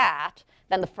less that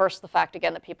than the fact,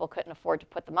 again, that people couldn't afford to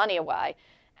put the money away.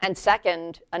 And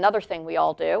second, another thing we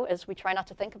all do is we try not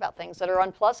to think about things that are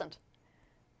unpleasant.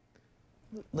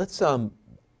 Let's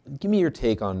give me your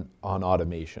take on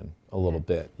automation a little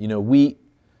bit.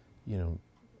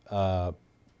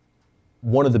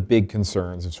 One of the big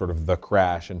concerns of sort of the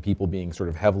crash and people being sort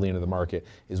of heavily into the market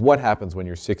is what happens when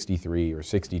you're 63 or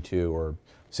 62 or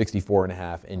 64 and a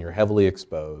half and you're heavily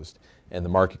exposed and the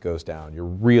market goes down.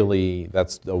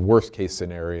 That's the worst case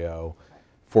scenario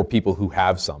for people who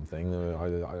have something.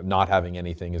 Not having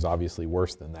anything is obviously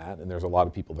worse than that, and there's a lot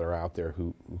of people that are out there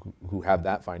who have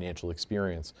that financial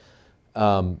experience.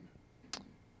 But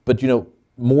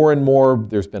more and more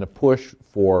there's been a push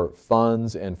for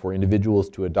funds and for individuals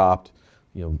to adopt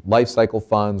life cycle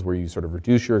funds where you sort of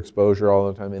reduce your exposure all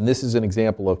the time. And this is an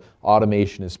example of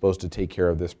automation is supposed to take care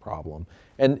of this problem.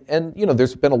 And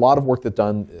there's been a lot of work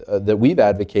that we've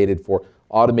advocated for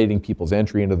automating people's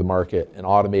entry into the market and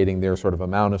automating their sort of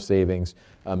amount of savings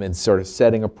and sort of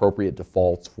setting appropriate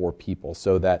defaults for people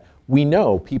so that we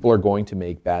know people are going to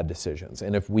make bad decisions.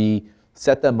 And if we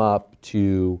set them up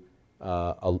to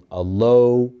a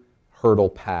low hurdle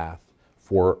path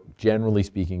for, generally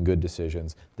speaking, good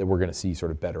decisions, that we're going to see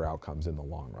sort of better outcomes in the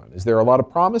long run. Is there a lot of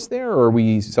promise there, or are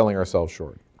we selling ourselves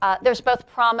short? There's both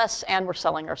promise and we're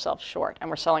selling ourselves short, and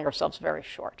we're selling ourselves very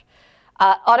short.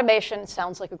 Automation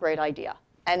sounds like a great idea,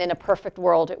 and in a perfect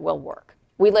world, it will work.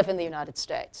 We live in the United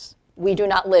States. We do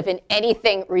not live in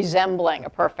anything resembling a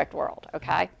perfect world,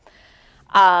 okay?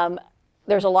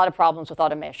 There's a lot of problems with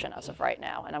automation as of right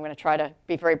now, and I'm going to try to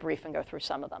be very brief and go through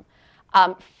some of them.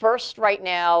 First, right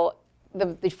now, the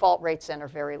default rates in are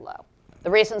very low. The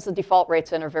reasons the default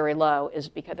rates in are very low is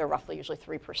because they're roughly usually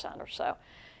 3% or so.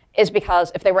 is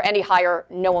because if they were any higher,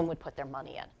 no one would put their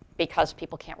money in because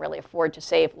people can't really afford to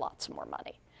save lots more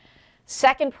money.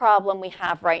 Second problem we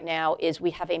have right now is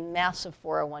we have a massive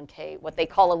 401k, what they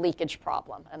call a leakage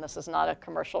problem. And this is not a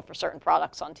commercial for certain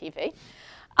products on TV.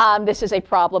 This is a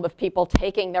problem of people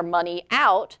taking their money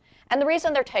out. And the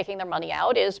reason they're taking their money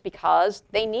out is because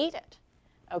they need it.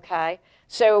 Okay?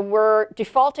 So we're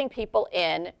defaulting people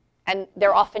in, and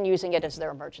they're often using it as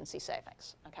their emergency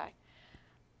savings. Okay?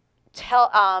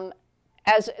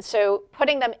 So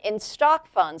putting them in stock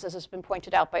funds, as has been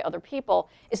pointed out by other people,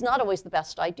 is not always the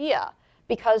best idea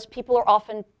because people are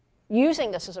often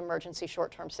using this as emergency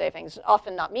short-term savings,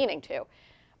 often not meaning to.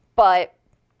 But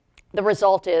the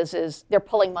result is they're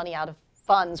pulling money out of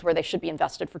funds where they should be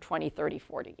invested for 20, 30,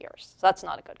 40 years. So that's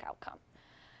not a good outcome.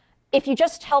 If you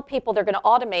just tell people they're going to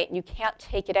automate and you can't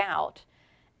take it out,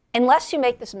 unless you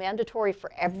make this mandatory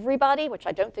for everybody, which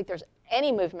I don't think there's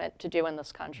any movement to do in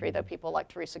this country, though people like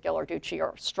Teresa Ghilarducci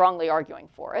are strongly arguing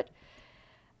for it,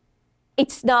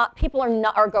 it's not, people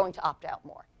are going to opt out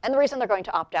more. And the reason they're going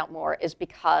to opt out more is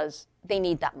because they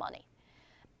need that money.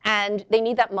 And they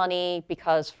need that money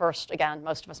because first, again,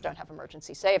 most of us don't have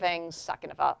emergency savings.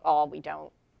 Second of all, we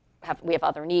have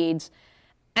other needs.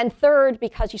 And third,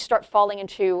 because you start falling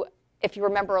into, if you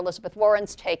remember Elizabeth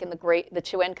Warren's take in the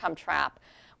two-income trap,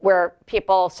 where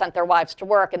people sent their wives to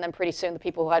work, and then pretty soon the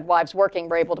people who had wives working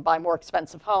were able to buy more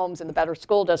expensive homes in the better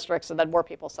school districts, and then more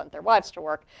people sent their wives to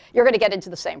work, you're going to get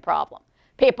into the same problem.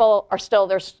 People are still,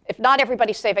 if not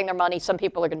everybody's saving their money, some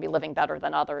people are going to be living better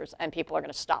than others, and people are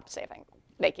going to stop saving,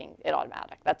 making it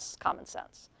automatic. That's common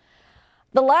sense.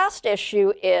 The last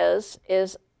issue is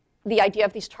the idea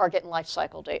of these target and life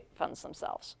cycle date funds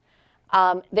themselves.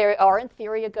 They are, in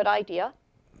theory, a good idea,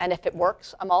 and if it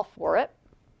works, I'm all for it.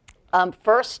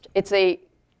 First, it's a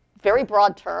very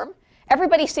broad term.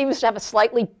 Everybody seems to have a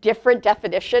slightly different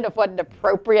definition of what an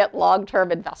appropriate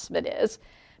long-term investment is.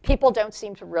 People don't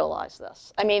seem to realize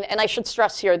this. I mean, and I should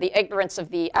stress here, the ignorance of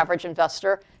the average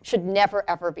investor should never,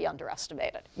 ever be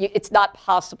underestimated. It's not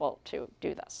possible to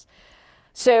do this.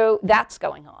 So that's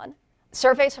going on.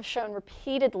 Surveys have shown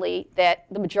repeatedly that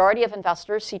the majority of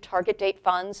investors see target date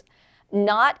funds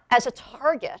not as a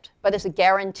target, but as a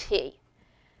guarantee.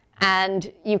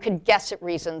 And you can guess at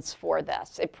reasons for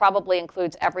this. It probably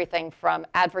includes everything from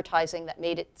advertising that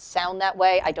made it sound that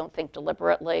way, I don't think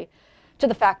deliberately, to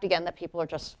the fact, again, that people are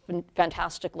just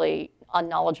fantastically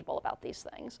unknowledgeable about these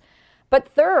things. But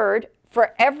third,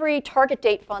 for every target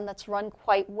date fund that's run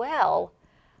quite well,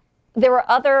 there are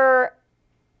other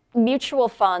mutual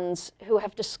funds who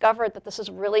have discovered that this is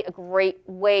really a great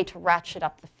way to ratchet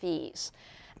up the fees.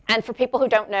 And for people who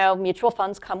don't know, mutual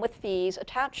funds come with fees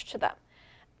attached to them.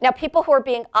 Now, people who are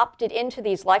being opted into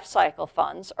these life cycle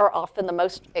funds are often the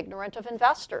most ignorant of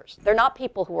investors. They're not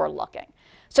people who are looking.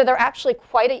 So they're actually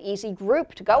quite an easy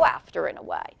group to go after in a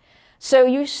way. So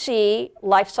you see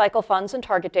life cycle funds and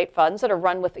target date funds that are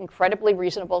run with incredibly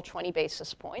reasonable 20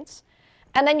 basis points.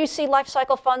 And then you see life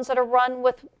cycle funds that are run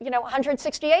with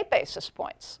 168 basis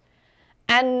points.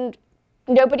 And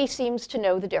nobody seems to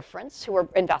know the difference who are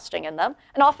investing in them.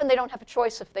 And often they don't have a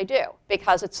choice if they do,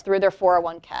 because it's through their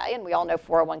 401k. And we all know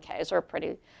 401ks are a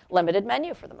pretty limited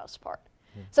menu for the most part.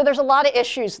 So there's a lot of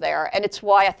issues there. And it's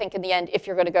why I think in the end, if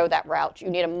you're going to go that route, you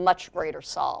need a much greater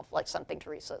solve, like something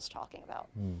Teresa is talking about.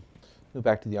 Move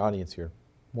back to the audience here.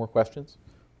 More questions?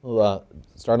 We'll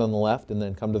start on the left and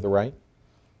then come to the right.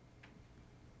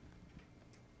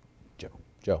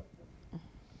 Joe.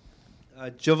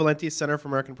 Joe Valenti, Center for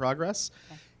American Progress.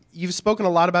 Okay. You've spoken a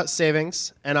lot about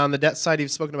savings, and on the debt side,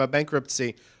 you've spoken about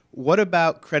bankruptcy. What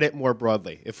about credit more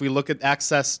broadly? If we look at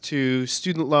access to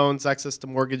student loans, access to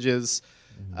mortgages,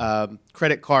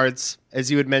 credit cards, as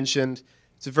you had mentioned,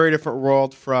 it's a very different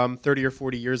world from 30 or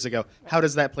 40 years ago. How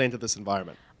does that play into this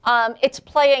environment? It's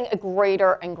playing a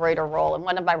greater and greater role. And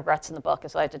one of my regrets in the book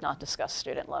is that I did not discuss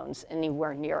student loans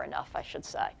anywhere near enough, I should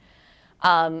say.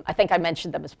 I think I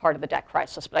mentioned them as part of the debt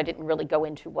crisis, but I didn't really go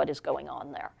into what is going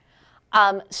on there.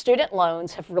 Student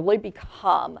loans have really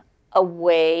become a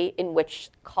way in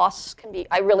which costs can be,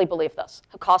 I really believe this,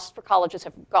 costs for colleges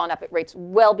have gone up at rates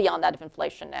well beyond that of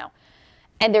inflation now.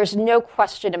 And there's no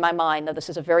question in my mind that this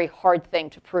is a very hard thing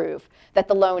to prove, that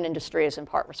the loan industry is in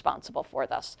part responsible for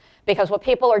this. Because what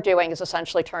people are doing is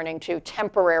essentially turning to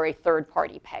temporary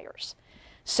third-party payers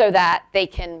so that they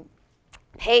can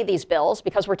pay these bills,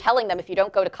 because we're telling them if you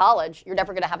don't go to college, you're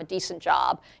never going to have a decent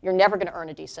job, you're never going to earn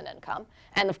a decent income,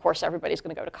 and of course everybody's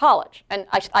going to go to college. And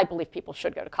I believe people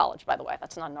should go to college, by the way.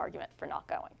 That's not an argument for not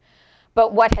going.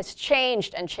 But what has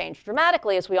changed, and changed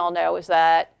dramatically, as we all know, is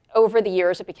that over the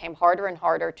years, it became harder and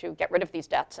harder to get rid of these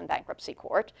debts in bankruptcy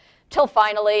court, till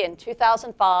finally in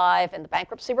 2005, in the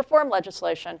bankruptcy reform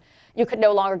legislation, you could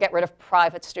no longer get rid of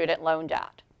private student loan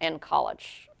debt in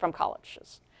college, from college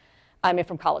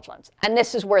loans. And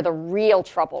this is where the real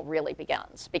trouble really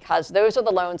begins, because those are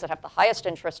the loans that have the highest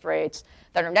interest rates,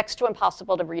 that are next to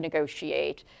impossible to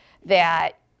renegotiate,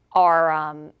 that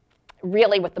are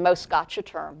really with the most gotcha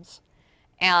terms.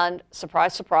 And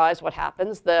surprise, surprise, what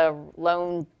happens? The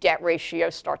loan debt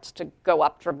ratio starts to go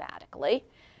up dramatically.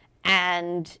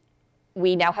 And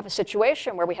we now have a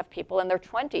situation where we have people in their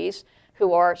 20s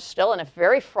who are still in a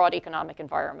very fraught economic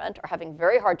environment, are having a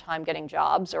very hard time getting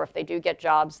jobs, or if they do get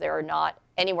jobs, they're not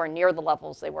anywhere near the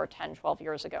levels they were 10, 12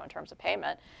 years ago in terms of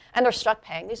payment. And they're stuck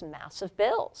paying these massive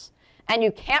bills. And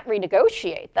you can't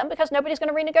renegotiate them because nobody's going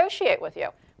to renegotiate with you.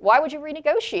 Why would you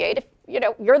renegotiate if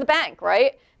you're the bank,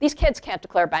 right? These kids can't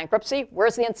declare bankruptcy.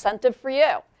 Where's the incentive for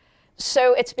you?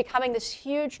 So it's becoming this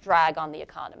huge drag on the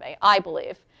economy, I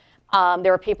believe.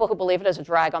 There are people who believe it as a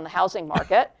drag on the housing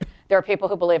market. There are people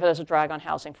who believe it as a drag on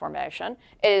housing formation.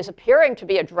 It is appearing to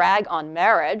be a drag on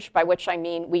marriage, by which I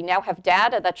mean we now have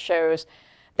data that shows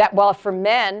that while for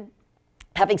men,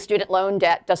 having student loan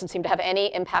debt doesn't seem to have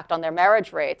any impact on their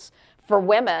marriage rates, for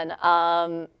women,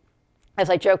 as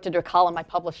I joked in a column I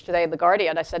published today in The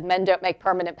Guardian, I said men don't make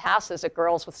permanent passes at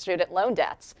girls with student loan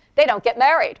debts. They don't get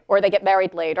married, or they get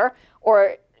married later,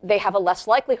 or they have a less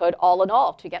likelihood, all in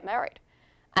all, to get married.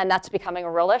 And that's becoming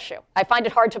a real issue. I find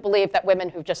it hard to believe that women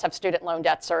who just have student loan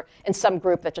debts are in some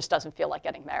group that just doesn't feel like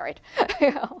getting married.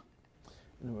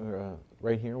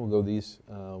 Right here, we'll go these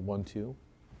 1, 2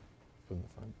 from the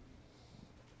front.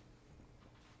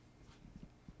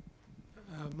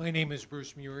 My name is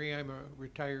Bruce Murray. I'm a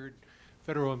retired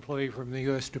federal employee from the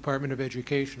U.S. Department of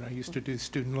Education. I used to do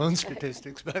student loan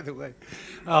statistics, by the way.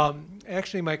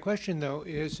 Actually, my question, though,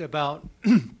 is about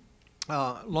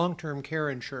long-term care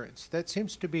insurance. That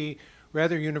seems to be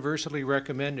rather universally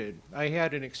recommended. I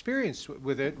had an experience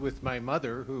with it with my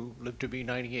mother, who lived to be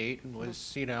 98 and was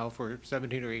senile for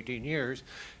 17 or 18 years,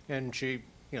 and she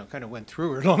kind of went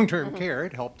through her long-term care.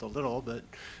 It helped a little, but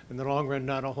in the long run,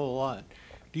 not a whole lot.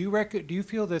 Do you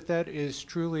feel that that is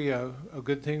truly a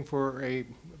good thing for a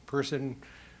person?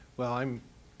 Well, I'm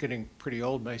getting pretty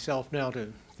old myself now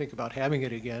to think about having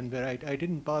it again, but I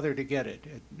didn't bother to get it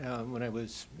when I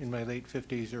was in my late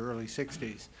 50s or early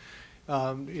 60s.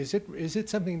 Is it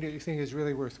something that you think is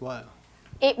really worthwhile?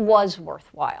 It was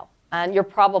worthwhile. And you're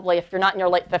probably, if you're not in your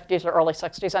late 50s or early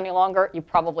 60s any longer, you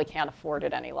probably can't afford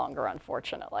it any longer,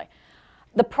 unfortunately.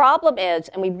 The problem is,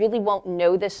 and we really won't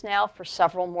know this now for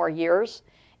several more years,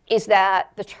 is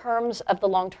that the terms of the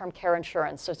long-term care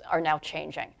insurance are now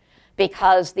changing,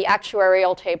 because the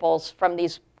actuarial tables from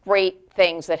these great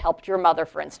things that helped your mother,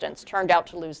 for instance, turned out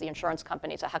to lose the insurance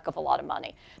companies a heck of a lot of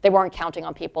money. They weren't counting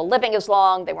on people living as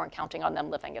long. They weren't counting on them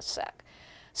living as sick.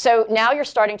 So now you're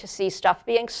starting to see stuff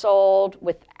being sold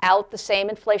without the same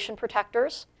inflation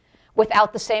protectors,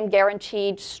 without the same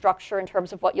guaranteed structure in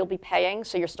terms of what you'll be paying.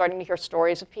 So you're starting to hear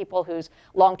stories of people whose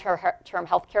long-term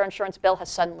health care insurance bill has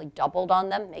suddenly doubled on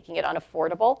them, making it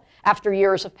unaffordable after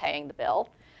years of paying the bill.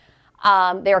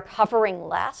 They are covering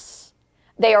less.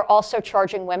 They are also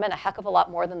charging women a heck of a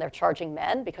lot more than they're charging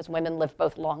men, because women live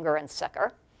both longer and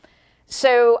sicker.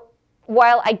 So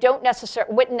while I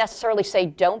wouldn't necessarily say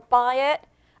don't buy it,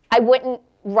 I wouldn't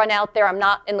run out there. I'm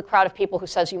not in the crowd of people who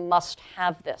says you must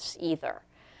have this either.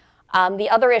 The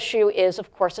other issue is,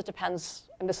 of course, it depends,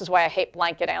 and this is why I hate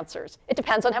blanket answers. It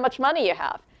depends on how much money you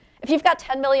have. If you've got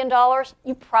 $10 million,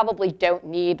 you probably don't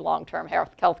need long-term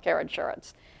health care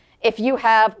insurance. If you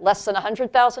have less than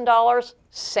 $100,000,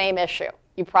 same issue.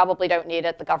 You probably don't need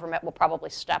it. The government will probably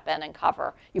step in and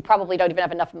cover. You probably don't even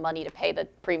have enough money to pay the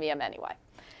premium anyway.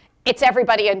 It's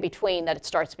everybody in between that it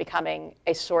starts becoming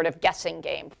a sort of guessing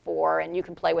game for, and you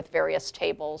can play with various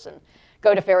tables and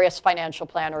go to various financial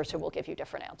planners who will give you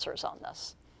different answers on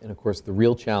this. And of course, the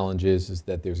real challenge is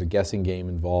that there's a guessing game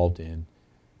involved in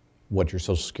what your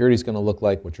Social Security is going to look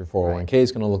like, what your 401k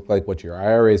is going to look like, what your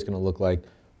IRA is going to look like,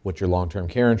 what your long-term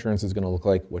care insurance is going to look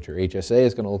like, what your HSA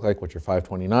is going to look like, what your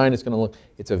 529 is going to look.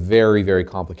 It's a very, very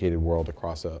complicated world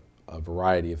across a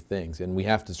variety of things. And we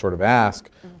have to sort of ask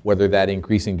whether that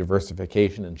increasing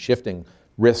diversification and shifting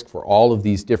risk for all of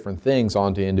these different things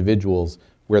onto individuals,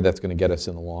 where that's going to get us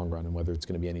in the long run, and whether it's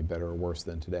going to be any better or worse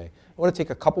than today. I want to take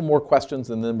a couple more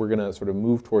questions, and then we're going to sort of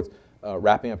move towards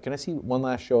wrapping up. Can I see one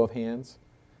last show of hands?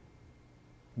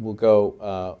 We'll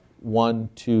go 1,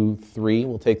 2, 3.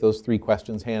 We'll take those 3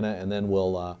 questions, Hannah, and then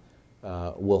we'll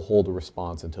hold a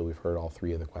response until we've heard all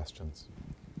 3 of the questions.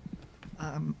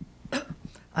 I'm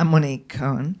Monique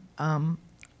Cohen.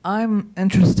 I'm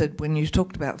interested, when you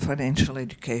talked about financial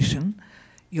education,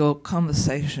 your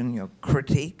conversation, your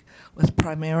critique, was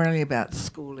primarily about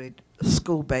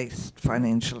school-based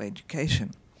financial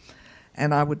education.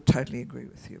 And I would totally agree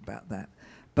with you about that.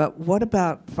 But what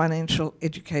about financial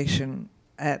education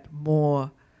at more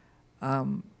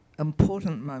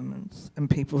important moments in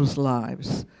people's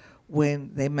lives,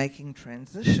 when they're making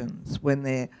transitions, when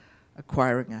they're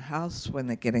acquiring a house, when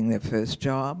they're getting their first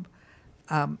job?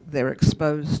 They're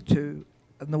exposed to,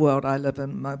 in the world I live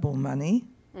in, mobile money.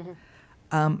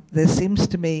 Mm-hmm. There seems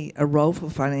to me a role for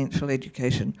financial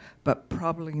education, but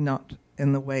probably not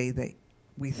in the way that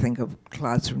we think of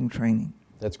classroom training.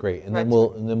 That's great. And then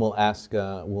we'll ask,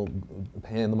 we'll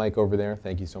hand the mic over there.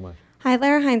 Thank you so much. Hi,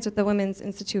 Lara Hines with the Women's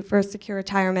Institute for Secure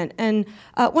Retirement. And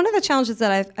one of the challenges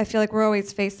that I feel like we're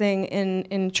always facing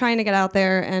in trying to get out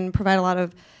there and provide a lot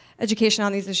of education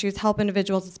on these issues, help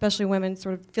individuals, especially women,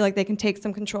 sort of feel like they can take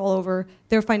some control over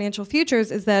their financial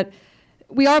futures, is that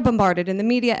we are bombarded in the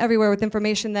media everywhere with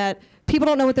information that people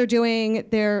don't know what they're doing,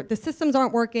 the systems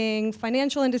aren't working,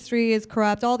 financial industry is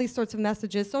corrupt, all these sorts of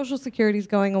messages, Social Security is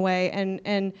going away,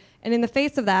 and in the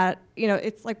face of that, you know,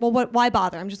 it's like, well, why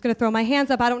bother? I'm just going to throw my hands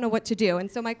up, I don't know what to do. And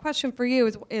so my question for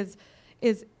you is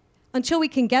until we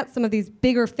can get some of these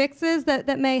bigger fixes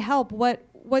that may help, what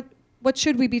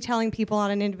should we be telling people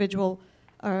on an individual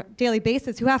daily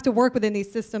basis who have to work within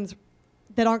these systems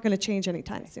that aren't going to change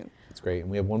anytime soon? That's great. And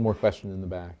we have one more question in the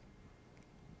back.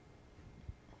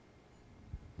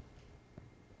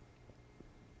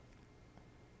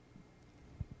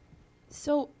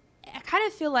 So I kind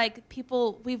of feel like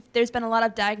there's been a lot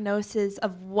of diagnosis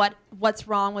of what's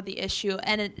wrong with the issue,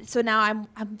 and so now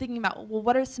I'm thinking about, well,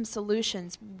 what are some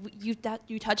solutions?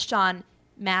 You touched on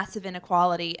massive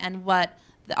inequality and what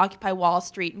the Occupy Wall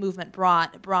Street movement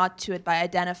brought to it by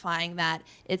identifying that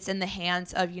it's in the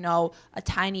hands of, you know, a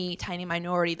tiny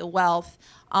minority, the wealth.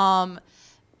 What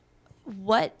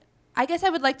I guess I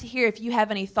would like to hear, if you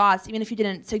have any thoughts, even if you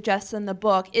didn't suggest in the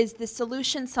book, is the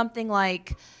solution something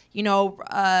like, you know,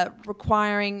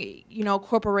 requiring, you know,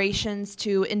 corporations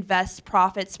to invest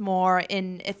profits more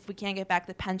in, if we can't get back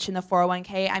the pension, the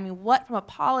 401k? I mean, what from a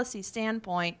policy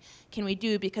standpoint can we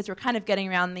do? Because we're kind of getting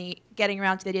around to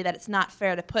the idea that it's not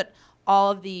fair to put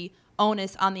all of the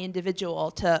onus on the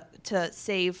individual to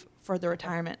save for the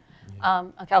retirement.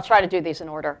 Okay, I'll try to do these in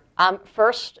order.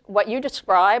 First, what you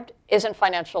described isn't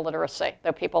financial literacy,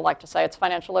 though people like to say it's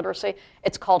financial literacy.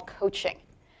 It's called coaching.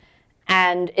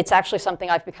 And it's actually something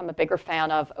I've become a bigger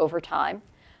fan of over time.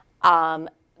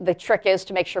 The trick is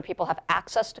to make sure people have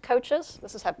access to coaches.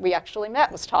 This is how we actually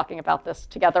met, was talking about this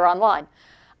together online.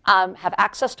 Have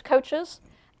access to coaches,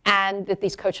 and that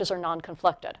these coaches are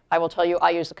non-conflicted. I will tell you,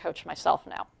 I use a coach myself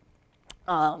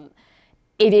now.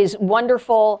 It is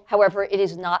wonderful, however, it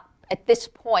is not, at this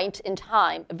point in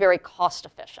time, very cost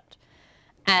efficient.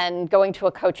 And going to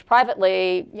a coach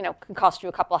privately, you know, can cost you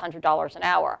a couple of $100s an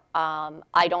hour.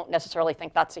 I don't necessarily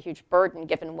think that's a huge burden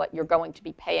given what you're going to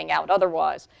be paying out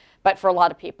otherwise, but for a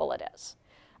lot of people it is.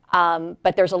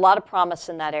 But there's a lot of promise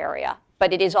in that area,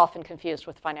 but it is often confused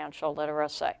with financial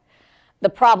literacy. The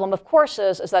problem, of course,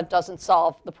 is that it doesn't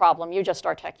solve the problem you just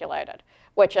articulated,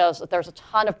 which is that there's a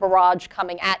ton of barrage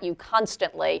coming at you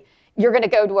constantly. You're going to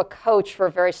go to a coach for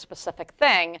a very specific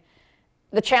thing.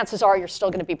 The chances are you're still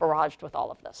going to be barraged with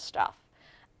all of this stuff.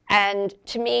 And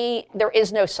to me, there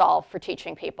is no solve for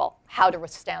teaching people how to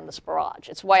withstand this barrage.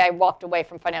 It's why I walked away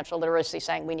from financial literacy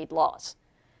saying we need laws.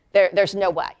 There's no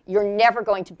way. You're never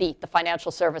going to beat the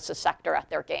financial services sector at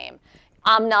their game.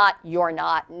 I'm not, you're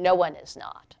not, no one is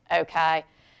not, okay?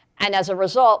 And as a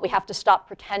result, we have to stop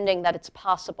pretending that it's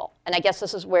possible. And I guess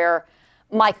this is where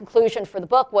my conclusion for the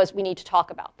book was we need to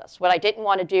talk about this. What I didn't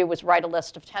want to do was write a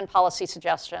list of 10 policy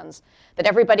suggestions that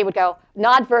everybody would go,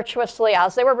 nod virtuously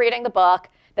as they were reading the book,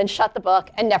 then shut the book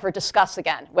and never discuss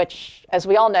again, which, as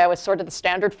we all know, is sort of the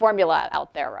standard formula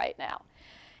out there right now.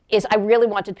 I really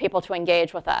wanted people to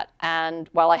engage with that. And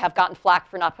while I have gotten flack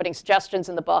for not putting suggestions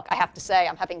in the book, I have to say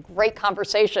I'm having great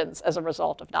conversations as a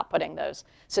result of not putting those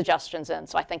suggestions in.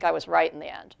 So I think I was right in the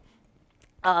end.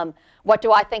 What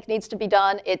do I think needs to be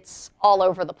done? It's all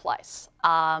over the place.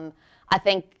 I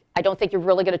don't think you're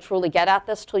really going to truly get at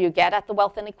this till you get at the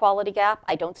wealth inequality gap.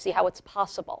 I don't see how it's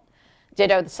possible.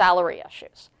 Ditto the salary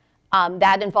issues.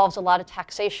 That involves a lot of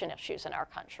taxation issues in our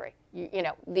country.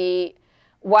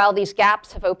 While these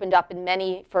gaps have opened up in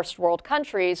many first world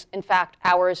countries, in fact,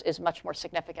 ours is much more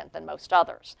significant than most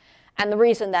others. And the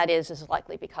reason that is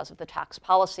likely because of the tax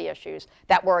policy issues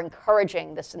that were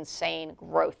encouraging this insane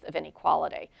growth of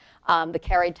inequality. The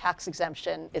carried tax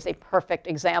exemption is a perfect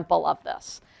example of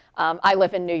this. I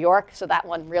live in New York, so that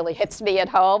one really hits me at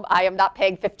home. I am not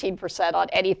paying 15% on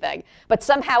anything. But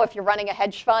somehow, if you're running a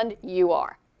hedge fund, you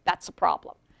are. That's a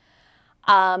problem.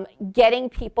 Getting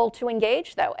people to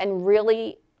engage, though, and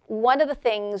really, one of the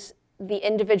things the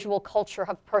individual culture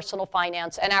of personal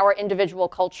finance and our individual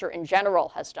culture in general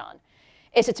has done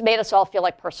is it's made us all feel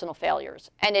like personal failures.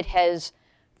 And it has,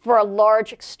 for a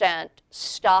large extent,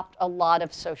 stopped a lot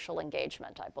of social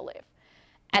engagement, I believe.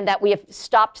 And that we have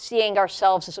stopped seeing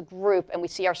ourselves as a group and we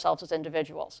see ourselves as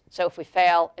individuals. So if we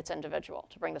fail, it's individual,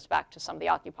 to bring this back to some of the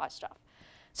Occupy stuff.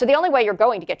 So the only way you're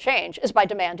going to get change is by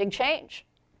demanding change.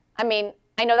 I mean,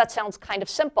 I know that sounds kind of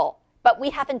simple, but we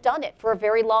haven't done it for a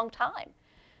very long time.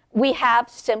 We have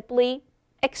simply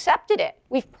accepted it.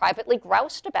 We've privately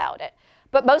groused about it.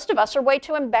 But most of us are way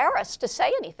too embarrassed to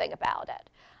say anything about it.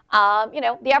 You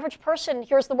know, the average person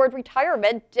hears the word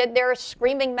retirement and they're a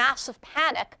screaming mass of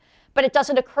panic, but it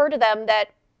doesn't occur to them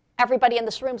that everybody in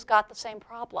this room's got the same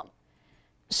problem.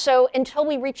 So until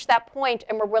we reach that point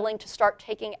and we're willing to start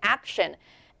taking action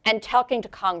and talking to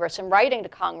Congress and writing to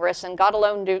Congress, and God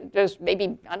alone, there's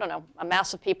maybe, I don't know, a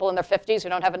mass of people in their 50s who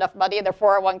don't have enough money in their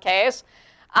 401ks,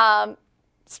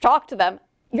 let's talk to them.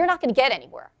 You're not going to get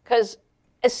anywhere, because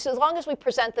as long as we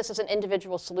present this as an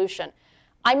individual solution,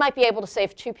 I might be able to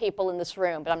save 2 people in this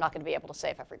room, but I'm not going to be able to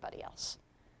save everybody else.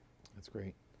 That's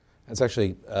great. That's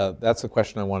actually, that's the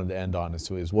question I wanted to end on,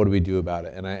 is what do we do about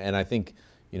it? And I think,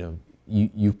 you know,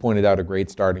 you've pointed out a great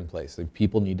starting place. Like,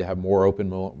 people need to have more open,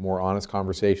 more honest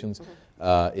conversations.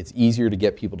 Mm-hmm. It's easier to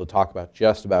get people to talk about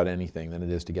just about anything than it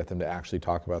is to get them to actually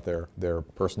talk about their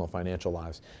personal financial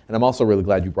lives. And I'm also really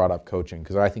glad you brought up coaching,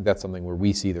 because I think that's something where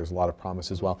we see there's a lot of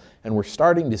promise as well. And we're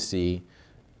starting to see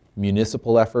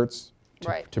municipal efforts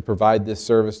to provide this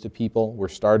service to people. We're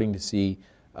starting to see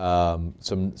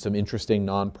some interesting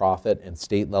nonprofit and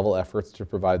state level efforts to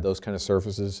provide those kind of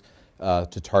services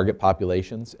to target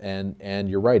populations. And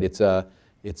you're right,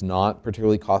 it's not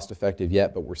particularly cost effective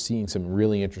yet, but we're seeing some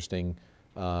really interesting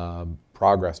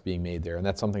progress being made there. And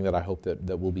that's something that I hope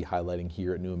that we'll be highlighting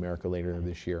here at New America later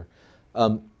this year.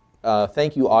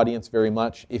 Thank you, audience, very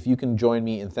much. If you can join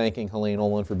me in thanking Helaine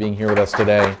Olen for being here with us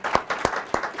today.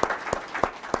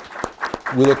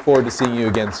 We look forward to seeing you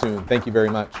again soon. Thank you very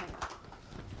much.